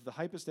of the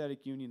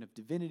hypostatic union of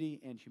divinity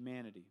and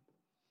humanity,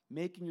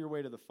 making your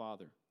way to the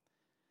Father,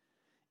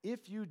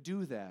 if you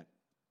do that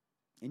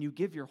and you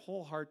give your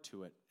whole heart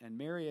to it, and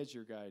Mary as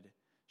your guide,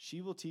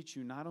 she will teach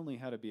you not only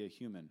how to be a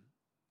human,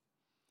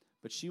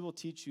 but she will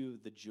teach you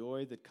the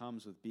joy that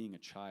comes with being a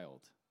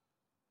child.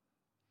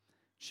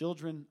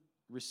 Children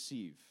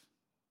receive.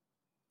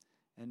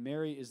 And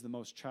Mary is the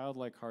most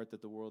childlike heart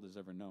that the world has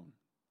ever known.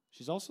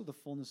 She's also the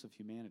fullness of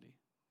humanity.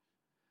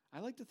 I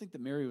like to think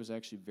that Mary was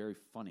actually very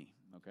funny,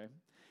 okay?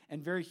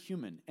 And very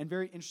human and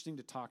very interesting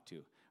to talk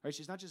to. Right?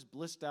 She's not just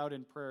blissed out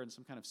in prayer in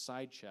some kind of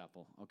side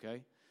chapel,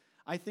 okay?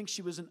 I think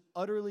she was an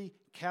utterly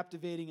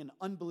captivating and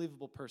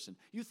unbelievable person.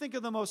 You think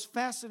of the most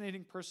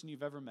fascinating person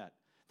you've ever met,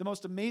 the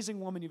most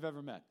amazing woman you've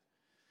ever met.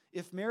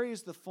 If Mary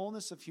is the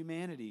fullness of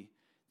humanity,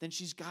 then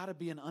she's got to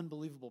be an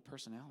unbelievable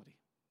personality.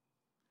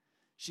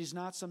 She's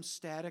not some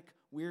static,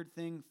 weird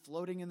thing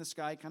floating in the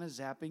sky, kind of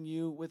zapping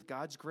you with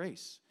God's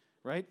grace,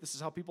 right? This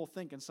is how people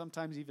think and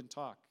sometimes even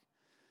talk.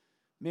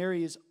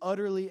 Mary is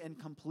utterly and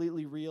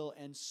completely real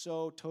and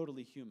so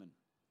totally human.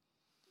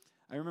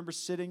 I remember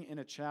sitting in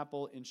a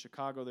chapel in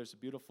Chicago. There's a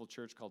beautiful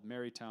church called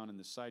Marytown in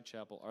the side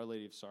chapel, Our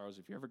Lady of Sorrows.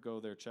 If you ever go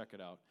there, check it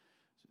out.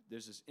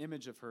 There's this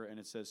image of her, and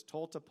it says,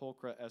 Tolta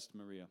pulchra est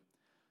Maria.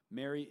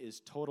 Mary is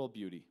total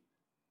beauty.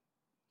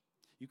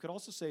 You could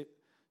also say,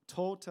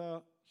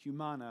 Tota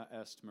humana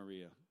est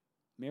Maria.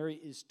 Mary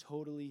is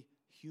totally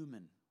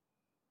human.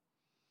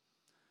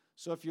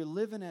 So if you're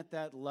living at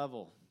that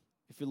level,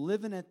 if you're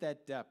living at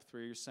that depth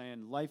where you're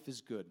saying, life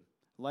is good,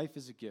 life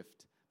is a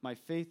gift, my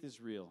faith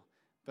is real,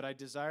 but I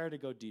desire to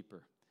go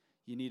deeper,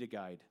 you need a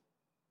guide.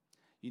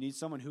 You need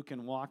someone who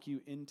can walk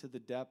you into the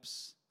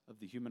depths of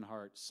the human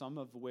heart, some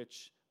of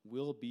which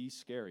will be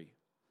scary,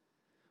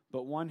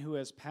 but one who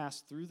has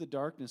passed through the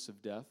darkness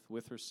of death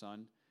with her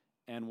Son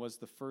and was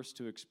the first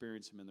to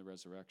experience him in the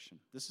resurrection.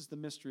 This is the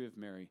mystery of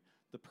Mary,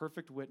 the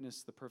perfect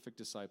witness, the perfect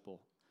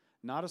disciple,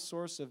 not a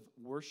source of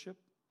worship,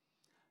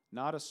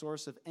 not a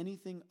source of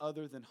anything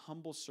other than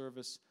humble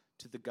service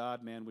to the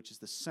God-man, which is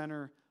the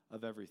center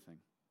of everything.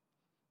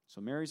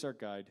 So Mary's our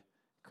guide,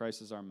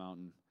 Christ is our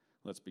mountain.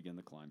 Let's begin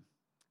the climb.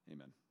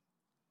 Amen.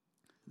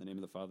 In the name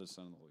of the Father, the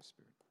Son, and the Holy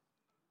Spirit.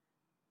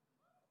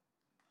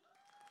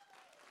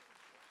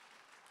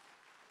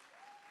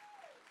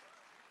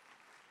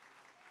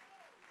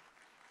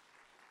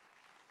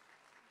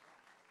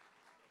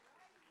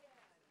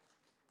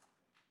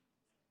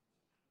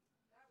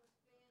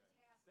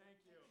 Thank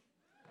you.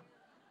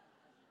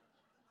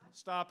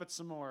 Stop it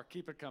some more.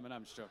 Keep it coming.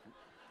 I'm just joking.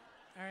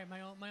 All right,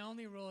 my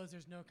only rule is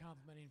there's no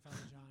complimenting Father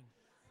John.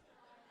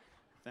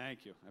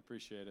 Thank you. I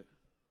appreciate it.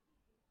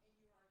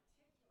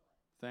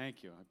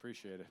 Thank you. I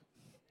appreciate it.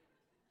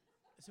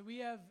 So we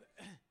have,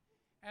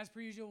 as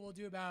per usual, we'll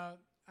do about,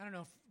 I don't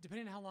know,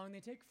 depending on how long they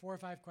take, 4 or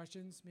 5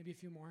 questions, maybe a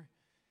few more.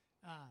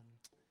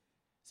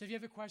 So if you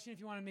have a question, if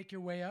you want to make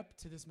your way up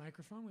to this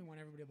microphone, we want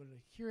everybody able to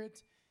hear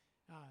it.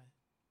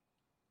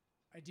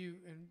 I do,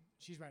 and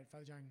she's right,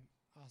 Father John,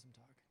 awesome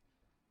talk.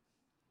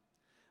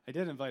 I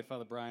did invite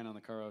Father Brian on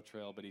the Caro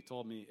Trail, but he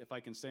told me if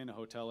I can stay in a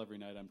hotel every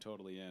night, I'm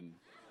totally in.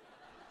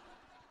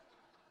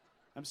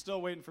 I'm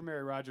still waiting for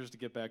Mary Rogers to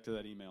get back to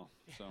that email.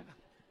 So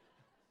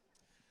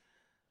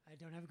I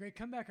don't have a great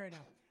comeback right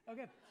now.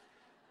 Okay.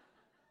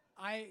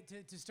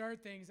 To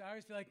start things, I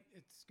always feel like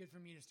it's good for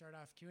me to start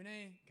off Q&A.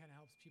 Kind of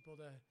helps people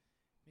to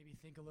maybe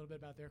think a little bit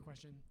about their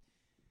question.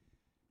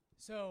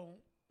 So,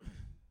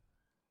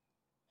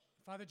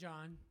 Father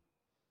John,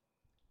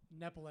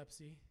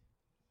 nepilepsy,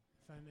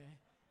 if I may.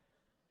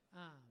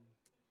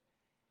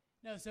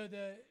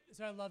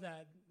 So I love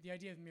that. The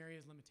idea of Mary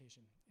is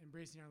limitation,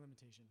 embracing our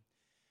limitation.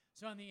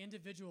 So on the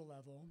individual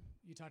level,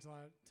 you talked a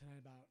lot tonight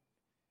about,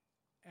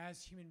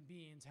 as human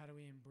beings, how do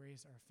we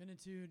embrace our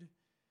finitude?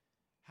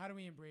 How do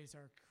we embrace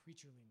our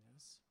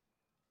creatureliness?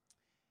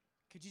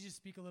 Could you just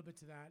speak a little bit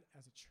to that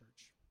as a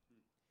church?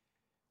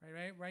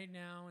 Right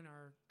now, in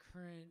our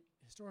current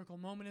historical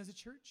moment as a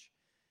church,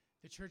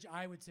 the church,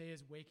 I would say,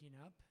 is waking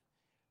up.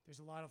 There's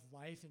a lot of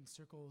life in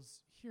circles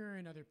here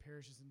and other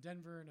parishes in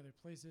Denver and other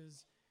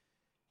places.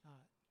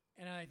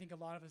 And I think a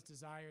lot of us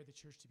desire the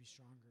church to be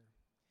stronger,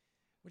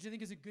 which I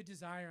think is a good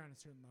desire on a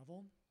certain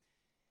level.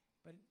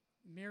 But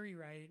Mary,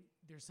 right,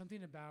 there's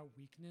something about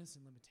weakness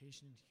and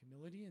limitation and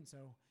humility. And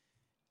so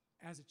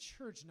as a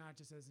church, not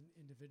just as an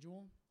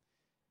individual,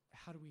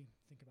 how do we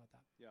think about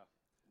that? yeah,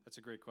 that's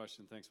a great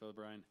question. Thanks, Father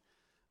Brian.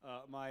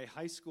 My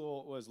high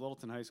school was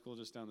Littleton High School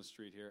just down the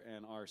street here,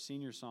 and our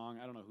senior song,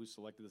 I don't know who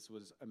selected this,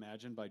 was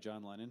Imagine by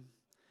John Lennon,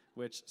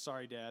 which,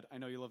 sorry, Dad, I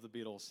know you love the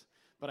Beatles,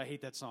 but I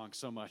hate that song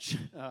so much.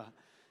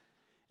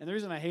 And the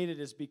reason I hate it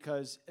is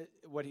because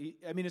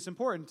it's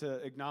important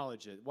to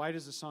acknowledge it. Why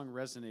does the song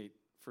resonate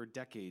for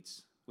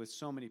decades with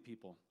so many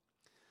people?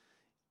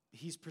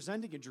 He's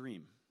presenting a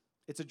dream.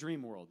 It's a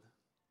dream world.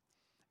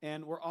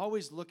 And we're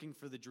always looking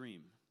for the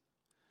dream.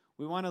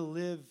 We want to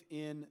live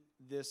in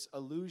this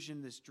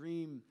illusion, this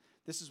dream.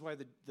 This is why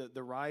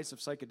the rise of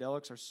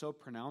psychedelics are so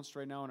pronounced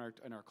right now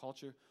in our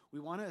culture.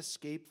 We want to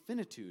escape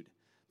finitude,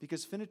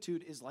 because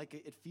finitude is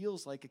it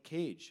feels like a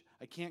cage.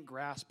 I can't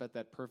grasp at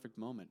that perfect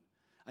moment.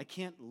 I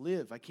can't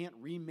live. I can't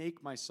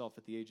remake myself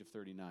at the age of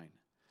 39.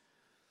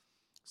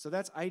 So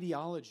that's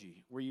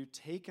ideology, where you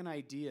take an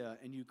idea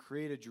and you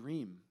create a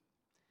dream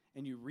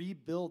and you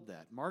rebuild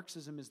that.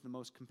 Marxism is the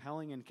most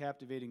compelling and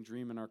captivating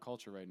dream in our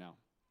culture right now.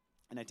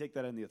 And I take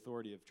that on the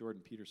authority of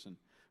Jordan Peterson,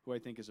 who I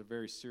think is a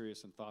very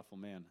serious and thoughtful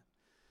man.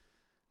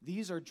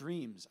 These are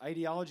dreams.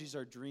 Ideologies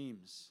are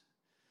dreams.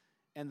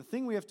 And the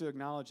thing we have to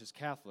acknowledge as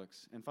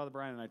Catholics, and Father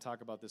Brian and I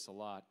talk about this a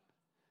lot,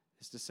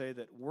 is to say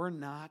that we're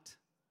not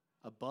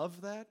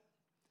above that,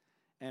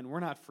 and we're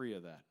not free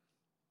of that.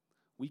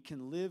 We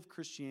can live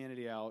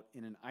Christianity out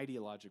in an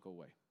ideological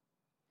way,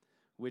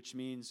 which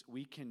means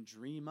we can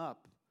dream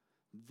up,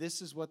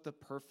 this is what the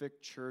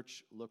perfect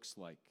church looks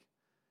like.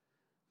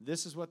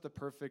 This is what the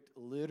perfect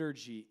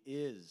liturgy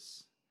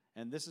is.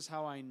 And this is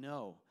how I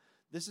know.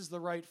 This is the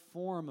right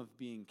form of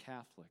being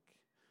Catholic.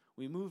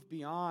 We move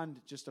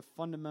beyond just a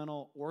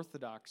fundamental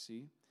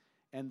orthodoxy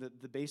and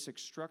the basic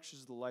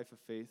structures of the life of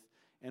faith,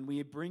 and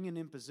we bring an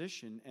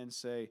imposition and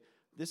say,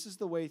 this is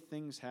the way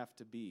things have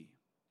to be.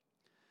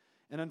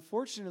 And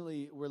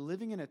unfortunately, we're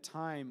living in a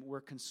time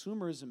where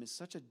consumerism is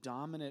such a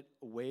dominant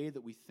way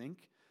that we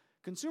think.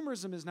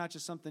 Consumerism is not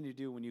just something you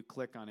do when you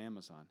click on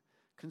Amazon.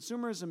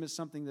 Consumerism is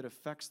something that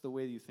affects the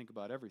way you think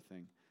about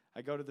everything.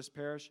 I go to this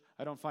parish,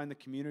 I don't find the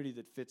community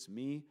that fits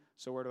me,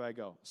 so where do I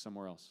go?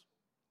 Somewhere else.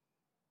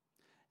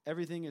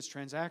 Everything is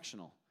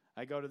transactional.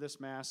 I go to this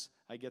mass,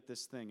 I get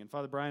this thing. And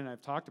Father Brian and I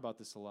have talked about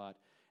this a lot.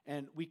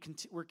 And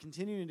we're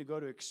continuing to go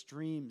to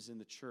extremes in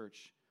the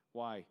church.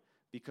 Why?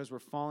 Because we're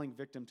falling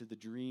victim to the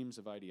dreams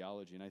of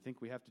ideology. And I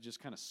think we have to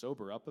just kind of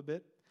sober up a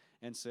bit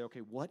and say, okay,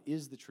 what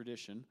is the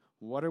tradition?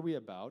 What are we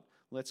about?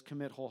 Let's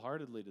commit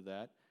wholeheartedly to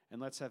that. And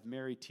let's have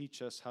Mary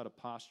teach us how to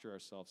posture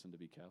ourselves and to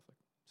be Catholic.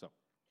 So,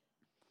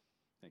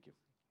 thank you.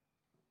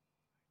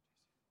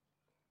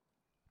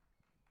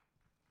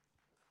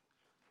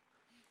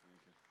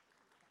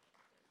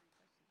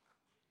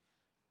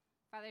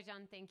 Father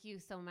John, thank you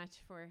so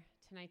much for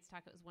tonight's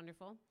talk. It was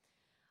wonderful.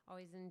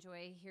 Always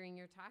enjoy hearing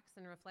your talks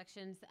and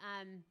reflections.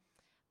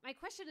 My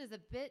question is a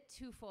bit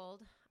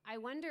twofold. I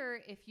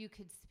wonder if you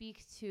could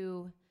speak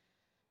to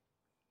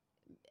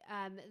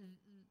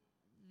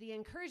the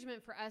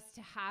encouragement for us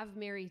to have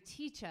Mary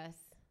teach us.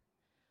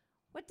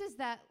 What does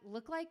that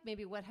look like?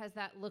 Maybe what has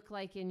that looked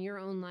like in your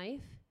own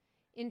life?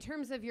 In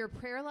terms of your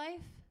prayer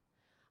life,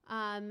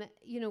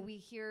 we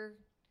hear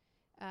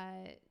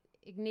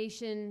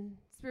Ignatian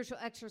spiritual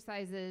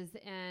exercises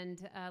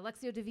and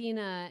Lectio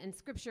Divina and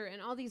Scripture and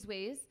all these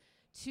ways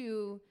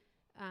to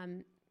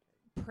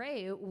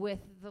pray with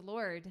the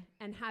Lord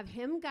and have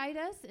Him guide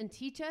us and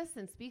teach us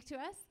and speak to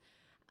us.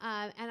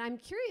 And I'm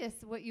curious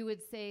what you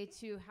would say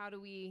to how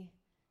do we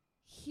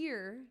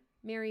hear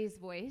Mary's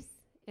voice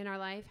in our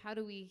life? How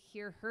do we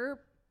hear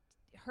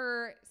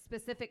her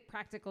specific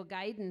practical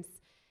guidance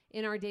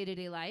in our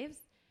day-to-day lives?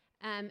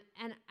 And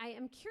I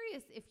am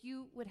curious if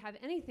you would have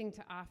anything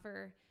to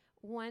offer.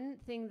 One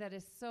thing that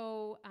is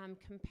so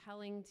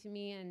compelling to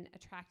me and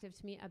attractive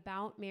to me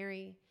about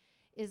Mary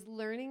is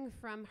learning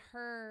from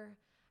her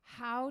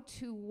how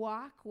to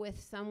walk with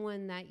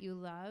someone that you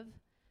love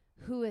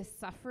who is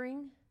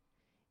suffering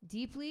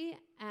deeply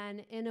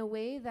and in a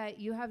way that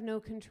you have no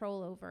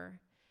control over.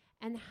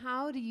 And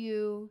how do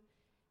you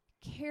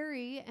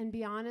carry and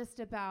be honest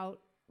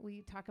about,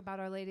 we talk about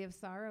Our Lady of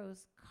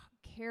Sorrows,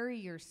 carry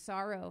your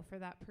sorrow for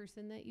that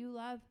person that you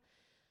love,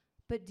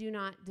 but do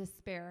not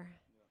despair.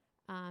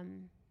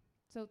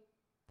 So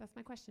that's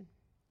my question.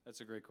 That's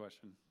a great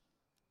question.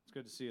 It's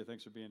good to see you.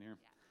 Thanks for being here.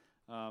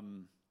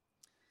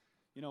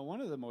 Yeah.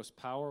 One of the most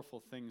powerful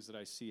things that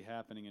I see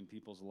happening in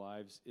people's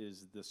lives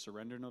is the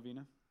Surrender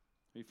Novena.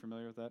 Are you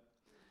familiar with that?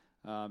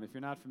 If you're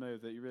not familiar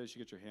with it, you really should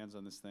get your hands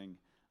on this thing.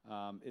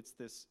 It's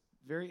this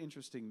very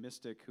interesting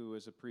mystic who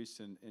was a priest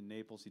in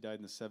Naples. He died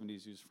in the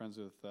 70s. He was friends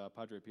with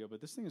Padre Pio. But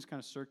this thing is kind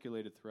of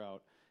circulated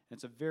throughout, and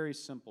it's a very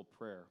simple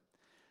prayer.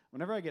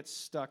 Whenever I get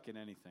stuck in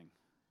anything,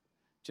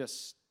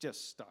 just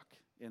stuck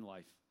in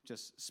life,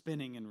 just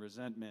spinning in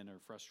resentment or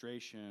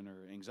frustration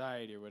or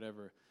anxiety or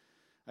whatever,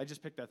 I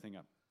just pick that thing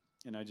up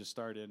and I just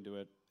start into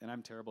it. And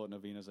I'm terrible at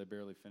novenas. I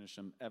barely finish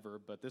them ever,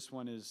 but this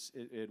one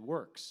it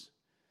works.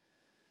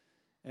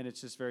 And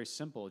it's just very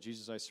simple.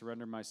 Jesus, I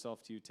surrender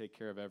myself to you. Take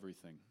care of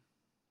everything.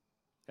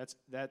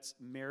 That's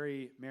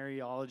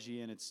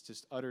Mariology, and it's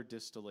just utter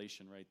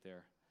distillation right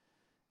there.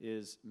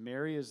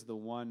 Mary is the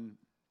one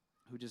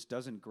who just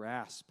doesn't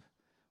grasp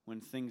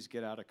when things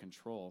get out of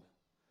control.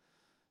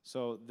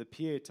 So the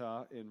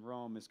Pietà in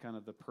Rome is kind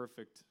of the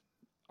perfect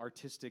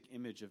artistic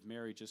image of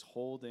Mary just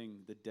holding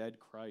the dead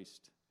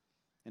Christ.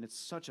 And it's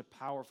such a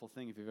powerful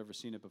thing if you've ever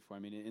seen it before. I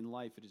mean, in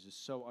life, it is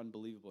just so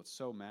unbelievable. It's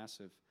so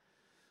massive.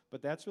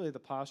 But that's really the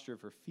posture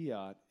of her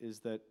fiat, is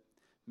that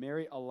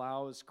Mary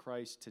allows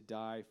Christ to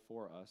die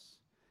for us.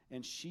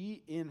 And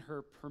she, in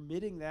her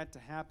permitting that to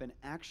happen,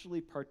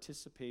 actually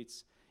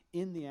participates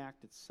in the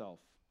act itself.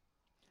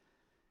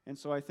 And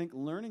so I think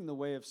learning the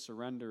way of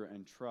surrender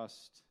and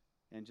trust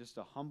and just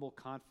a humble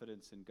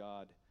confidence in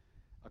God,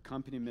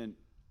 accompaniment,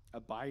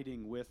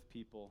 abiding with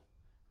people,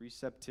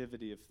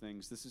 receptivity of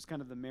things. This is kind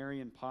of the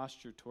Marian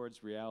posture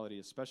towards reality,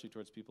 especially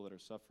towards people that are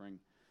suffering.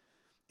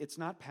 It's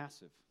not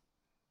passive.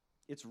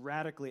 It's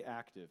radically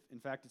active. In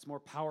fact, it's more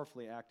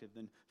powerfully active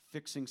than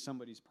fixing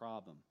somebody's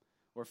problem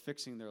or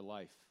fixing their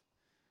life.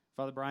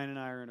 Father Brian and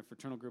I are in a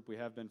fraternal group. We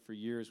have been for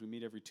years. We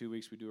meet every 2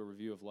 weeks. We do a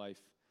review of life.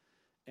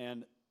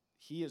 And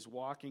he is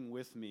walking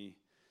with me,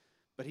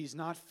 but he's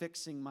not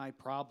fixing my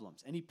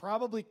problems. And he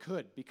probably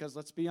could, because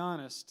let's be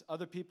honest,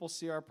 other people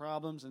see our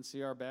problems and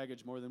see our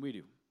baggage more than we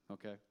do,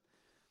 okay?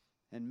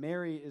 And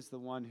Mary is the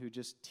one who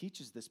just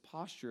teaches this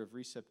posture of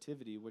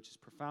receptivity, which is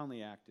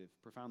profoundly active,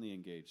 profoundly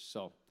engaged.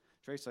 So,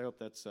 Trace, I hope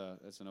that's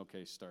an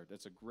okay start.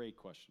 That's a great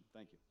question.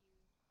 Thank you.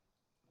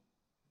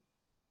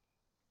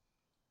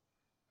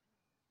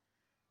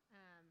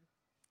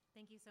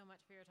 Thank you so much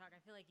for your talk.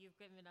 I feel like you've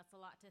given us a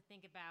lot to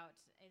think about.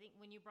 I think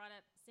when you brought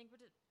up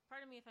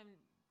part of me, if I'm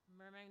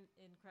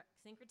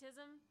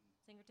syncretism,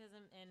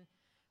 and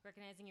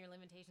recognizing your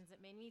limitations.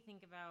 It made me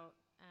think about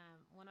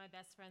one of my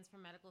best friends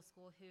from medical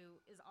school who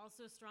is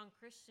also a strong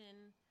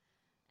Christian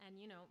and,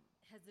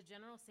 has the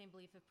general same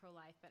belief of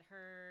pro-life, but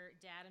her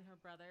dad and her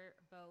brother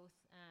both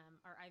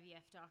are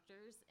IVF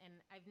doctors,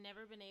 and I've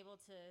never been able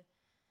to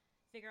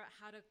figure out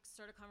how to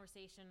start a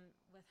conversation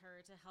with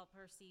her to help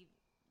her see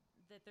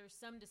that there's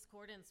some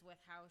discordance with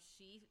how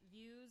she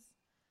views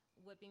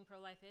what being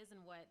pro-life is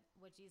and what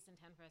Jesus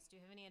intended for us. Do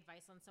you have any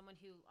advice on someone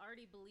who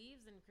already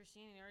believes in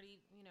Christianity, already,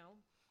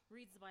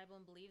 reads the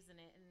Bible and believes in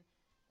it,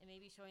 and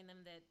maybe showing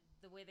them that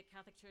the way the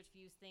Catholic Church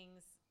views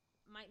things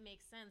might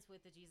make sense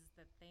with the Jesus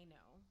that they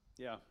know?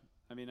 Yeah,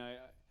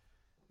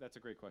 that's a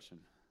great question.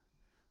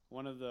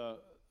 One of the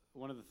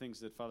things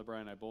that Father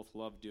Brian and I both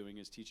love doing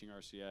is teaching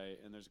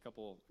RCI, and there's a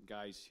couple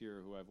guys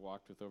here who I've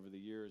walked with over the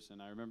years,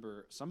 and I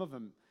remember some of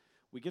them,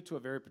 we get to a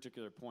very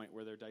particular point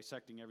where they're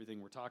dissecting everything,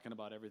 we're talking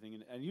about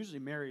everything, and usually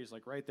Mary is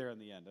like right there in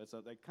the end. That's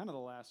like kind of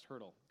the last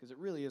hurdle, because it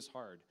really is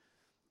hard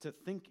to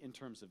think in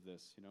terms of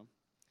this,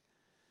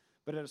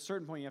 But at a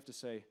certain point you have to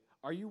say,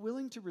 are you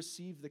willing to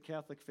receive the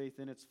Catholic faith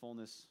in its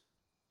fullness?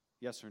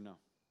 Yes or no?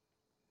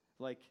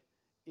 Like,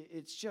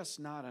 it's just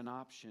not an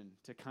option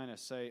to kind of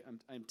say,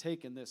 I'm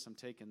taking this, I'm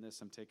taking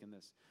this, I'm taking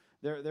this.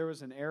 There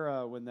was an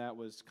era when that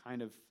was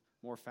kind of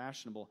more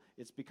fashionable.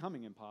 It's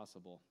becoming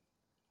impossible.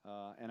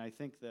 And I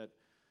think that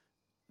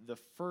the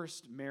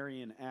first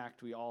Marian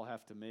act we all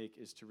have to make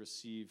is to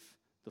receive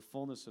the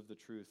fullness of the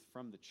truth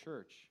from the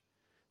church,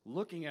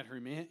 looking at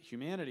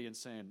humanity and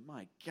saying,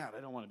 my God,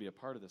 I don't want to be a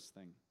part of this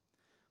thing.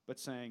 But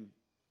saying,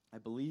 I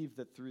believe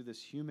that through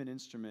this human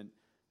instrument,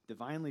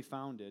 divinely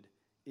founded,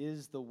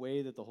 is the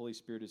way that the Holy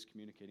Spirit is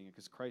communicating it,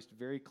 because Christ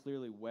very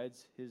clearly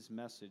weds his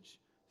message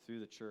through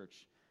the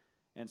church.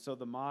 And so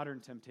the modern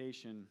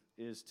temptation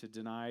is to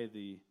deny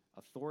the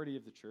authority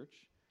of the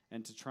church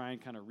and to try and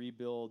kind of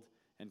rebuild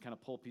and kind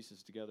of pull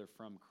pieces together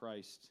from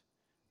Christ,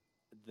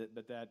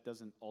 but that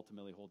doesn't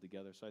ultimately hold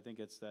together. So I think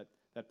it's that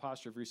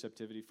posture of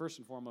receptivity. First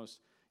and foremost,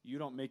 you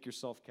don't make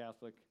yourself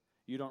Catholic.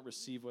 You don't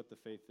receive what the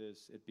faith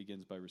is. It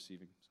begins by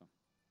receiving. So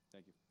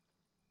thank you.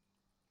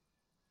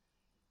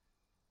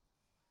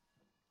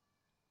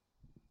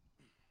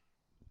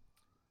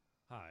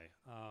 Hi.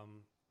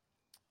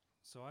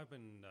 So I've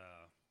been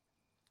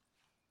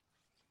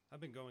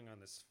going on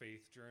this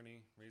faith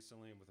journey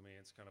recently, and with me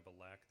it's kind of a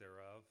lack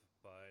thereof,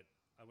 but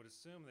I would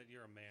assume that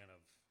you're a man of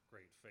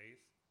great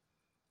faith.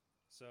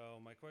 So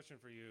my question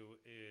for you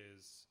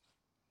is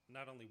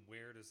not only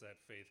where does that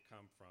faith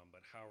come from,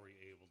 but how are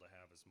you able to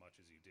have as much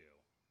as you do?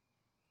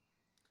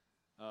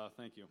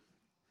 Thank you.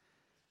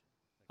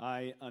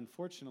 I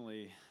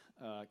unfortunately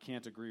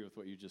can't agree with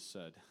what you just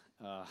said.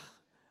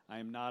 I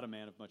am not a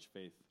man of much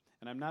faith.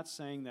 And I'm not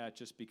saying that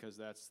just because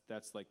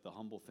that's like the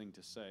humble thing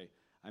to say.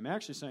 I'm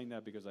actually saying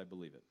that because I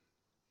believe it.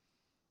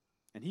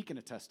 And he can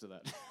attest to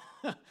that.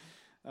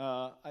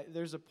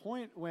 There's a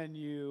point when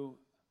you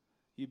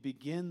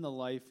begin the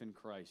life in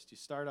Christ. You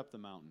start up the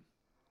mountain.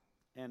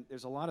 And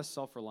there's a lot of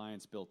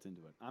self-reliance built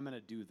into it. I'm going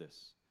to do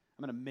this.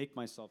 I'm going to make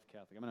myself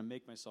Catholic. I'm going to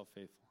make myself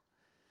faithful.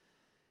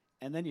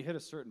 And then you hit a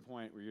certain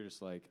point where you're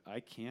just like, I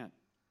can't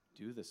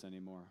do this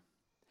anymore.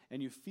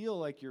 And you feel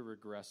like you're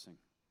regressing.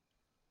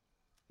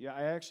 Yeah,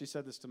 I actually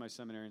said this to my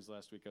seminarians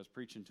last week. I was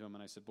preaching to them,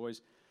 and I said,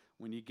 boys,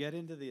 when you get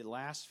into the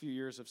last few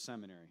years of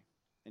seminary,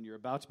 and you're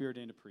about to be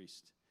ordained a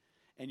priest,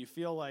 and you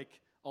feel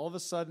like all of a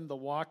sudden the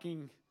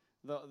walking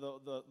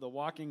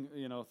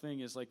thing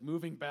is like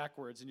moving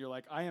backwards, and you're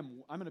like,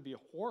 I'm going to be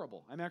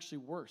horrible. I'm actually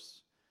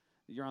worse.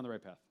 You're on the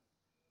right path.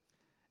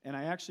 And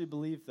I actually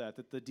believe that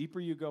the deeper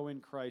you go in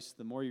Christ,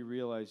 the more you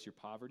realize your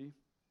poverty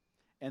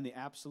and the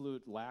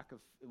absolute lack of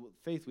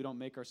faith. We don't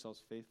make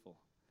ourselves faithful.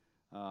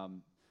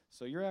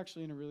 So you're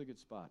actually in a really good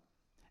spot,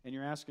 and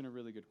you're asking a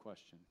really good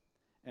question.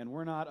 And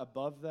we're not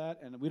above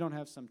that, and we don't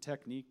have some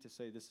technique to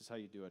say this is how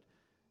you do it.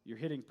 You're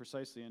hitting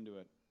precisely into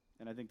it,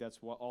 and I think that's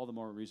all the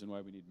more reason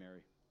why we need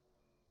Mary.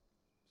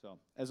 So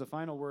as a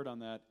final word on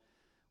that,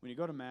 when you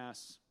go to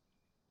Mass,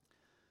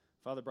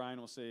 Father Brian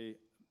will say,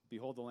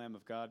 behold the Lamb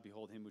of God,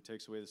 behold him who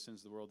takes away the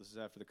sins of the world. This is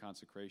after the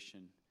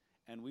consecration.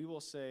 And we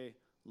will say,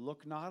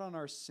 look not on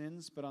our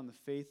sins, but on the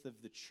faith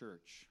of the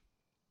church.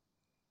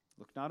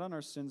 Look not on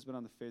our sins, but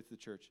on the faith of the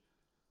church.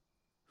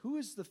 Who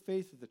is the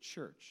faith of the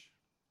church?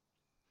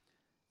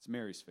 It's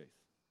Mary's faith.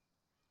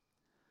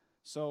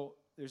 So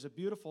there's a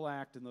beautiful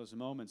act in those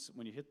moments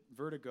when you hit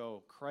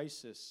vertigo,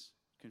 crisis,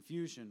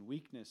 confusion,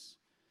 weakness.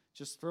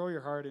 Just throw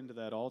your heart into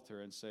that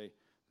altar and say,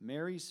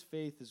 Mary's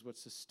faith is what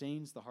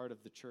sustains the heart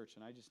of the church,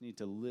 and I just need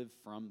to live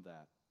from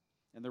that.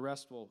 And the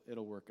rest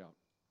it'll work out.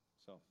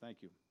 So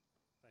thank you.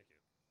 Thank you.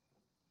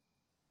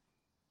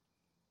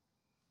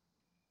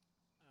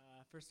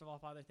 First of all,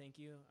 Father, thank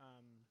you.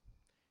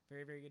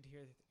 Very, very good to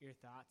hear your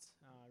thoughts.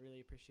 Really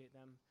appreciate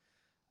them.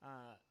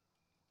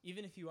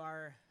 Even if you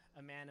are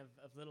a man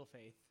of little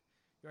faith,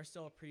 you are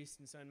still a priest,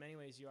 and so in many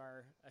ways you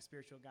are a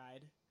spiritual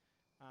guide.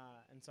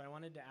 And so I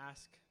wanted to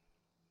ask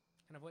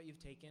kind of what you've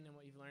taken and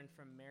what you've learned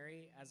from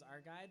Mary as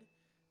our guide,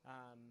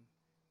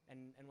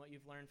 and what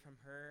you've learned from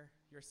her,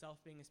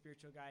 yourself being a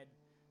spiritual guide,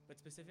 but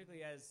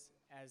specifically as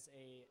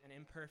an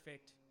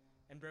imperfect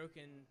and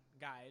broken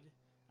guide,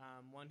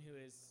 one who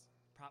is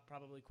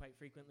probably quite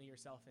frequently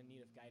yourself in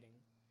need of guiding.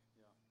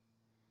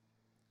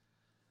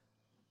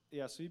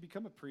 Yeah, so you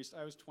become a priest.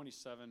 I was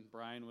 27.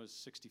 Brian was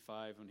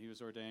 65 when he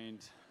was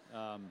ordained.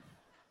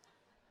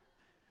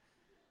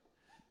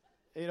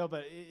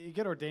 But you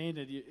get ordained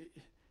and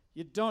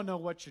you don't know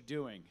what you're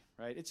doing,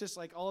 right? It's just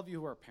like all of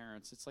you who are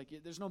parents. It's like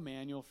there's no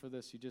manual for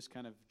this. You just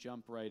kind of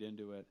jump right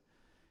into it.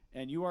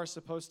 And you are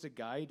supposed to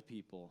guide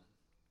people.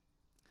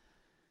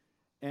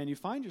 And you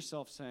find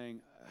yourself saying,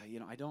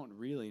 I don't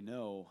really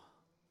know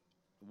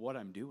what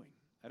I'm doing.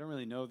 I don't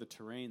really know the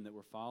terrain that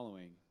we're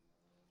following.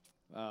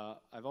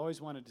 I've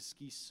always wanted to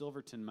ski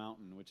Silverton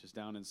Mountain, which is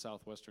down in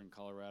southwestern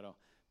Colorado,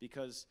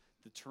 because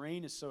the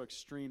terrain is so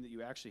extreme that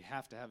you actually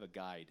have to have a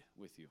guide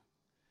with you.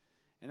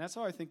 And that's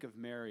how I think of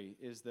Mary,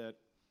 is that,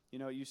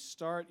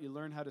 you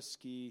learn how to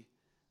ski,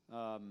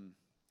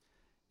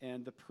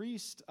 and the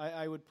priest,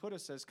 I would put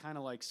us as kind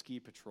of like ski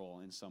patrol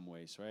in some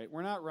ways, right?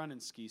 We're not running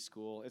ski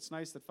school. It's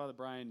nice that Father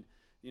Brian,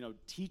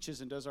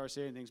 teaches and does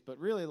RCA and things, but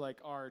really like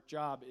our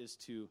job is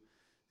to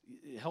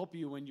help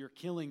you when you're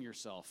killing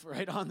yourself,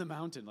 right, on the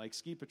mountain, like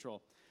ski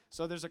patrol.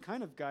 So there's a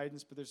kind of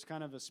guidance, but there's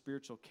kind of a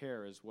spiritual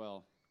care as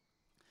well.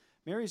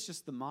 Mary's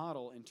just the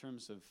model in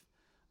terms of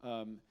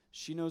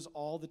she knows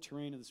all the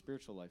terrain of the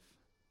spiritual life.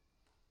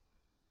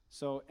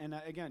 So, and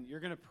again, you're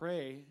going to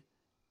pray,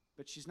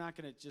 but she's not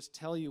going to just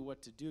tell you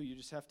what to do. You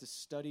just have to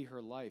study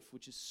her life,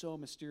 which is so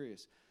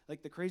mysterious.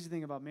 Like the crazy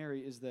thing about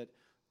Mary is that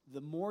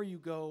the more you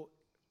go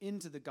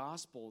into the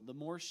gospel, the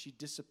more she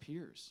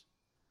disappears.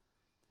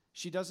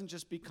 She doesn't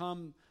just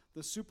become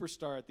the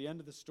superstar at the end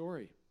of the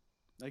story.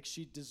 Like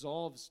she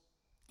dissolves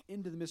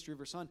into the mystery of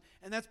her son.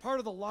 And that's part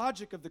of the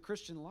logic of the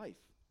Christian life,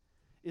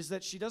 is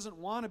that she doesn't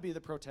want to be the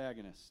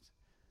protagonist.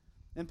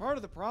 And part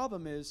of the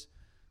problem is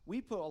we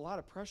put a lot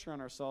of pressure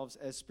on ourselves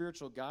as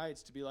spiritual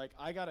guides to be like,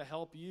 I got to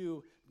help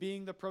you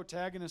being the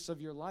protagonist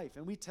of your life.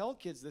 And we tell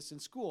kids this in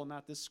school,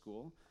 not this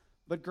school,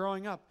 but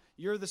growing up,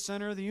 you're the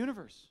center of the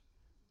universe,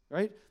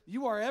 right?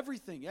 You are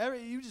everything.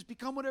 You just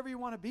become whatever you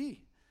want to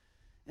be.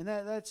 And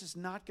that's just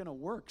not going to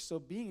work. So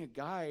being a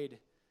guide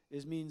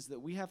means that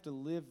we have to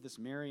live this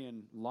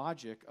Marian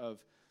logic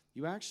of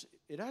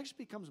it actually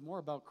becomes more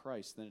about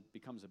Christ than it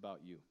becomes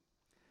about you.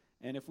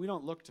 And if we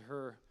don't look to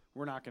her,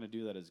 we're not going to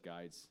do that as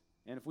guides.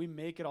 And if we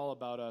make it all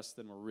about us,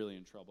 then we're really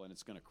in trouble, and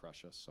it's going to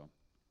crush us. So,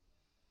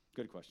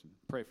 good question.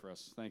 Pray for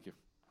us. Thank you.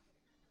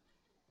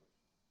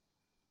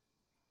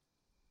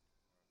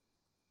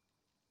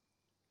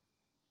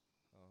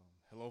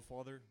 Hello,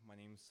 Father. My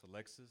name is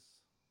Alexis.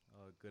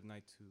 Good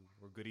night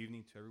or good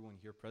evening to everyone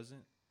here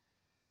present.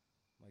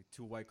 Like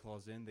 2 White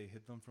Claws in, they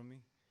hid them from me.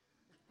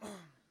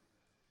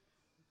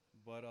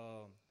 But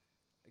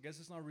I guess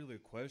it's not really a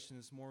question.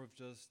 It's more of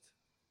just,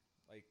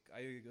 like,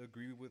 I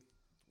agree with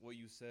what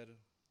you said,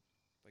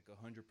 like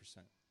 100%.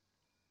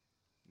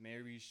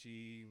 Mary,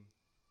 she,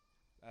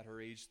 at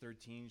her age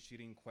 13, she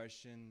didn't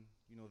question,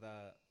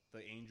 that the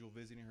angel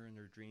visiting her in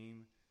her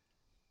dream.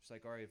 She's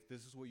like, all right, if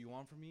this is what you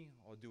want from me,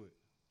 I'll do it.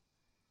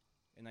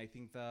 And I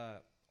think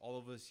that all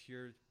of us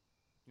here,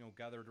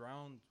 gathered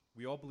around,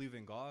 we all believe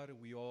in God.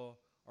 We all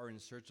are in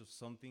search of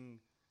something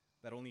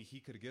that only He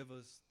could give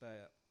us,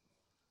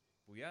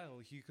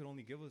 He could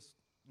only give us.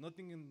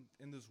 Nothing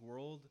in this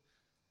world,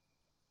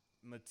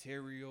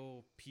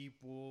 material,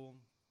 people,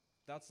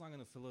 that's not going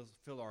to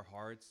fill our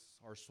hearts,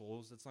 our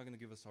souls. That's not going to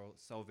give us our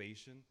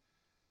salvation.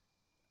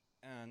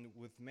 And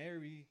with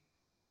Mary,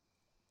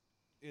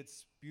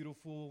 it's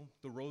beautiful,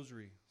 the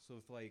rosary. So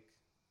if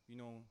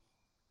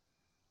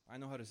I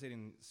know how to say it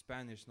in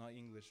Spanish, not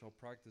English. I'll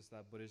practice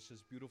that. But it's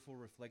just beautiful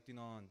reflecting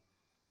on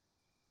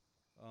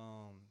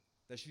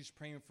that she's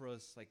praying for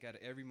us like at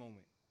every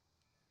moment.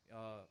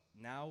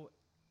 Now,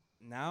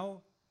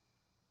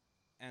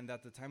 and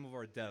at the time of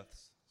our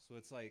deaths. So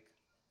it's like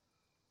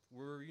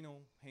we're,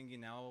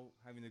 hanging out,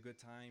 having a good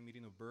time,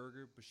 eating a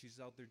burger, but she's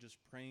out there just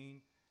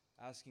praying,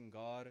 asking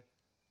God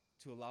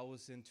to allow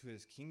us into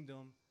His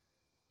kingdom.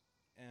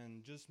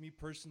 And just me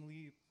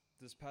personally,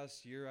 this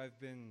past year, I've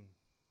been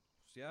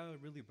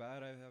really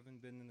bad. I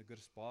haven't been in a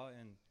good spot.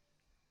 And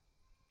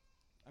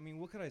I mean,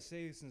 what could I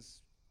say? Since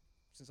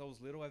I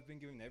was little, I've been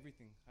giving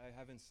everything. I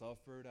haven't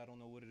suffered. I don't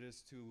know what it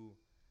is to,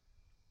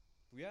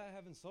 I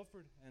haven't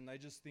suffered. And I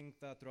just think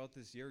that throughout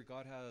this year,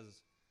 God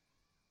has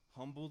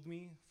humbled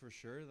me for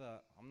sure,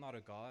 that I'm not a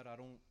God.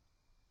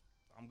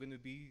 I'm going to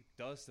be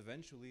dust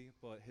eventually,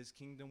 but His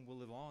kingdom will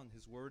live on.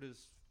 His word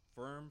is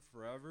firm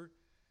forever.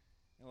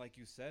 And like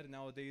you said,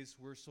 nowadays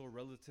we're so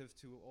relative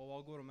to,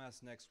 I'll go to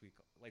Mass next week.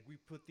 Like we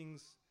put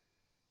things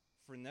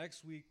for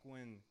next week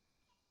when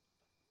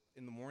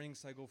in the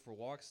mornings I go for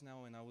walks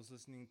now, and I was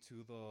listening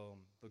to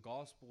the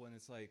gospel, and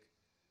it's like,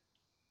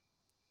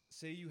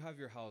 say you have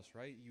your house,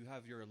 right? You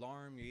have your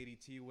alarm, your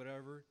ADT,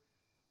 whatever.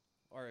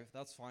 All right,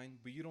 that's fine.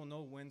 But you don't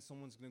know when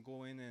someone's going to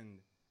go in and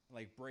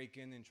like break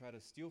in and try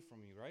to steal from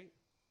you, right?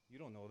 You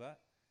don't know that.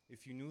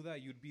 If you knew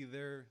that, you'd be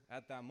there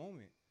at that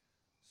moment.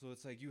 So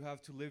it's like you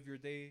have to live your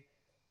day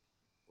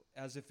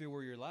as if it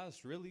were your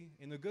last, really.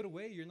 In a good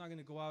way, you're not going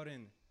to go out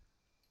and,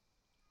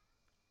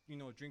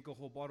 drink a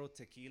whole bottle of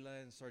tequila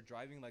and start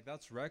driving. Like,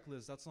 that's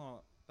reckless. That's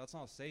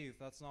not safe.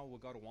 That's not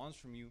what God wants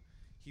from you.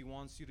 He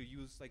wants you to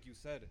use, like you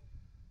said,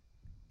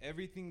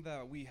 everything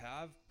that we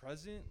have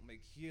present,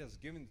 like he has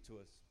given to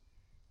us.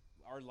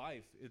 Our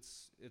life,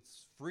 it's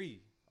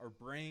free. Our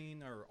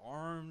brain, our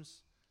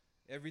arms,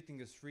 everything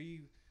is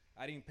free.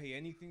 I didn't pay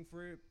anything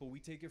for it, but we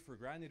take it for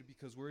granted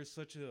because we're in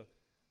such a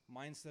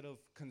mindset of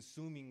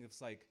consuming.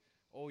 It's like,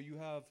 oh, you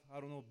have, I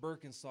don't know,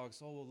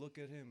 Birkenstocks. Oh, well, look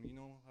at him.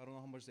 I don't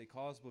know how much they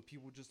cost, but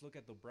people just look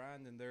at the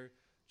brand and they're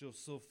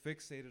just so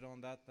fixated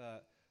on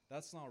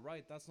that's not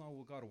right. That's not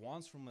what God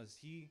wants from us.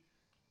 He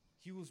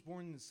was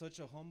born in such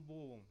a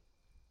humble.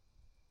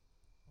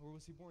 Where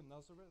was he born?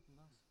 Nazareth?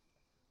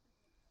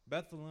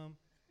 Bethlehem.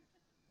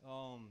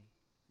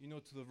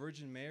 To the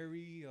Virgin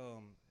Mary,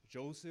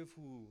 Joseph,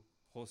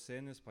 Jose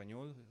in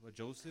Espanol,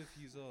 Joseph,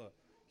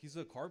 he's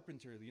a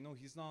carpenter.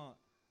 He's not,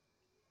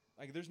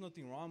 like, there's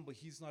nothing wrong, but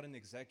he's not an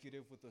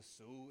executive with a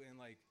suit and,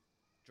 like,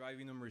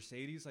 driving a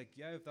Mercedes. Like,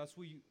 yeah, if that's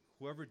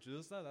whoever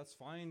does that, that's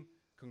fine.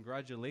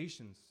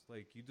 Congratulations.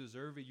 Like, you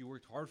deserve it. You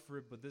worked hard for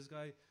it. But this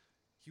guy,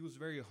 he was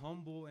very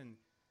humble, and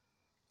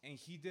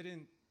he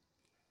didn't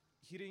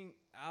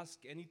ask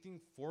anything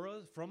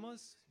from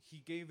us.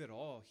 He gave it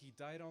all. He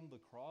died on the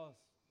cross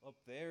up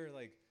there.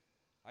 Like,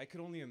 I could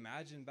only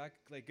imagine back,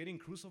 like, getting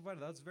crucified.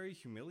 That's very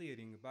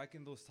humiliating back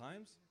in those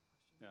times.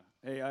 Yeah.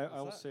 Hey,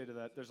 I will say to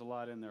that, there's a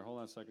lot in there. Hold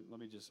on a second. I'm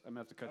going to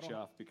have to cut you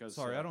off because.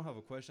 Sorry, I don't have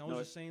a question. I was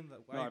just saying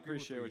that. I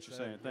appreciate what you're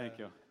saying. Thank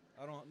you.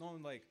 I don't know,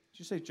 like. Did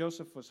you say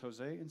Joseph was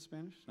Jose in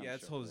Spanish? Yeah,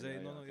 it's Jose.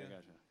 Yeah, No, okay, yeah.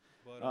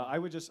 Gotcha.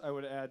 But I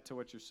would add to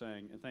what you're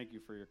saying, and thank you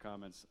for your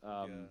comments.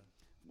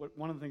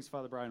 One of the things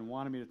Father Brian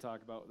wanted me to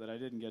talk about that I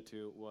didn't get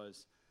to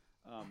was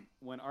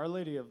when Our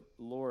Lady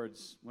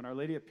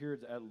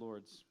appeared at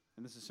Lourdes,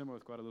 and this is similar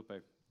with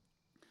Guadalupe,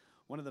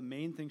 one of the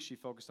main things she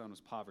focused on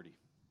was poverty,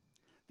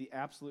 the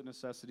absolute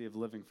necessity of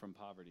living from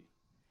poverty.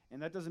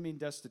 And that doesn't mean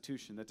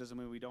destitution. That doesn't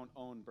mean we don't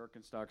own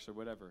Birkenstocks or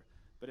whatever.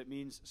 But it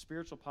means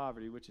spiritual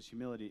poverty, which is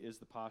humility, is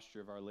the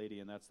posture of Our Lady,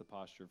 and that's the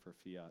posture of her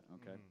fiat,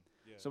 okay?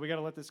 Yeah. So we got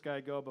to let this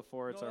guy go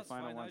before it's our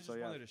final fine. one. I just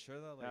wanted to share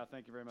that. Like,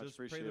 thank you very much. Just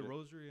appreciate pray the it.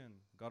 rosary, and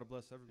God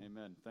bless everyone.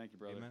 Amen. Thank you,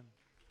 brother. Amen.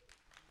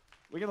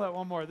 We can let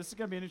one more. This is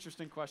going to be an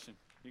interesting question.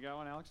 You got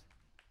one, Alex?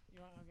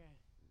 You want, okay.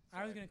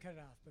 I was going to cut it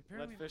off, but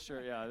apparently. Let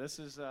Fisher, yeah. This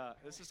is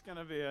going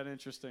to be an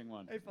interesting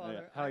one. Hey, Father. Yeah.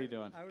 How are you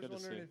doing? I was Good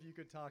wondering to see if you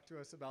could talk to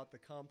us about the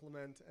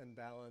complement and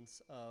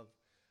balance of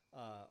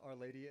Our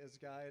Lady as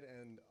guide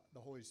and the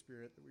Holy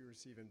Spirit that we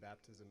receive in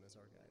baptism as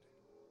our guide.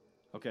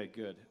 Okay,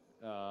 good.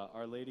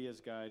 Our Lady as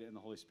guide and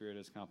the Holy Spirit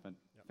as complement.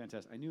 Yep.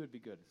 Fantastic. I knew it'd be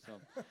good.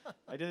 So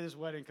I did his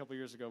wedding a couple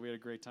years ago. We had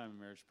a great time in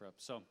marriage prep.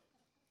 So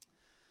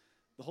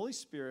the Holy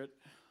Spirit,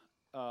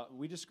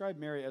 we describe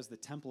Mary as the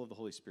temple of the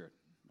Holy Spirit.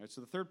 Right?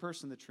 So the third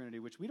person of the Trinity,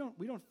 which we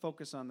don't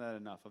focus on that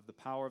enough, of the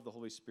power of the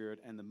Holy Spirit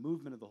and the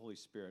movement of the Holy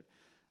Spirit.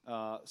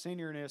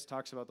 St. Irenaeus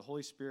talks about the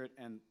Holy Spirit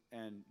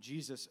and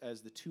Jesus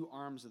as the two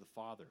arms of the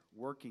Father,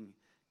 working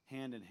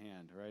hand in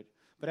hand, right?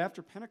 But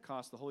after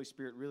Pentecost, the Holy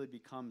Spirit really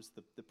becomes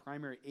the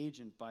primary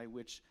agent by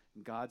which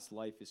God's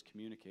life is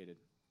communicated.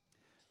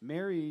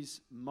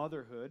 Mary's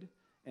motherhood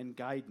and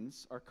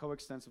guidance are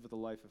coextensive with the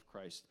life of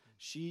Christ.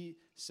 She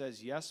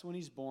says yes when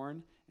he's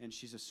born, and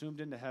she's assumed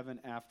into heaven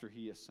after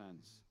he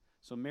ascends.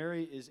 So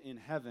Mary is in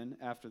heaven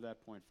after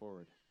that point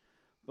forward.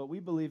 But we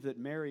believe that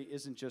Mary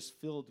isn't just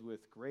filled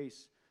with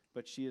grace,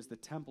 but she is the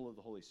temple of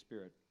the Holy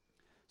Spirit.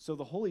 So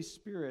the Holy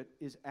Spirit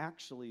is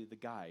actually the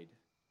guide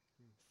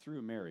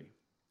through Mary,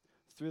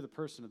 through the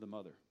person of the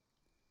mother.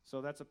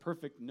 So that's a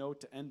perfect note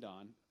to end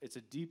on. It's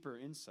a deeper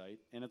insight,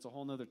 and it's a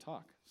whole nother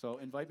talk. So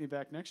invite me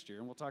back next year,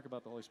 and we'll talk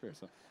about the Holy Spirit.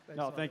 So,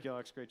 thank you,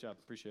 Alex. Great job.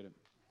 Appreciate it.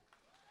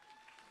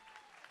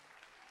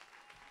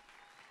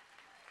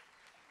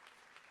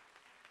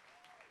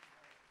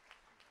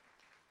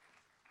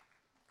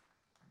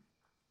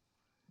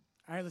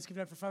 All right, let's give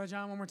it up for Father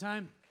John one more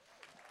time.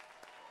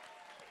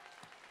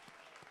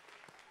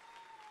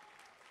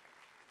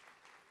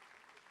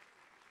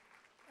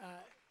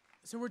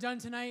 So we're done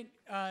tonight.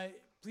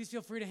 Please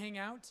feel free to hang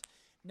out.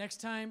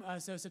 Next time,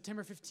 so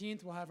September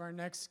 15th, we'll have our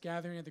next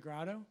gathering at the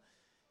Grotto.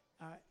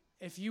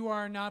 If you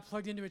are not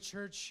plugged into a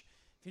church,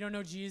 if you don't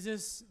know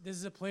Jesus, this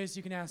is a place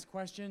you can ask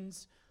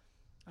questions.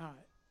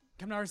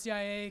 Come to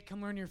RCIA,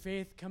 come learn your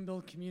faith, come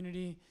build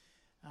community,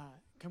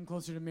 come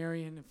closer to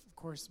Mary, and of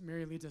course,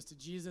 Mary leads us to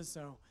Jesus.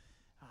 So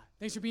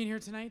thanks for being here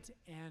tonight,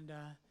 and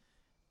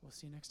we'll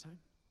see you next time.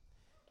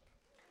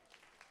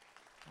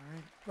 All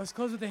right, let's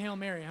close with the Hail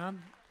Mary, huh?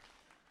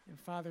 In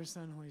Father,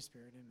 Son, Holy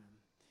Spirit, amen.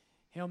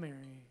 Hail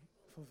Mary,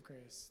 full of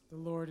grace, the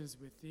Lord is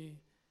with thee.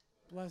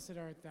 Blessed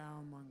art thou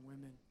among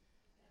women.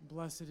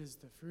 Blessed is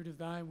the fruit of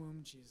thy womb,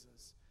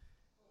 Jesus.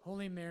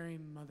 Holy Mary,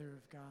 Mother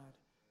of God,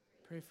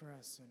 pray for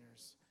us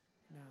sinners,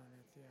 now and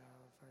at the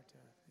hour of our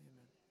death.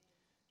 Amen.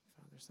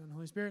 Father, Son,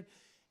 Holy Spirit.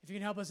 If you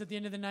can help us at the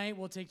end of the night,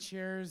 we'll take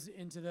chairs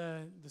into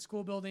the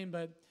school building,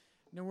 but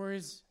no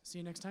worries. See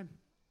you next time.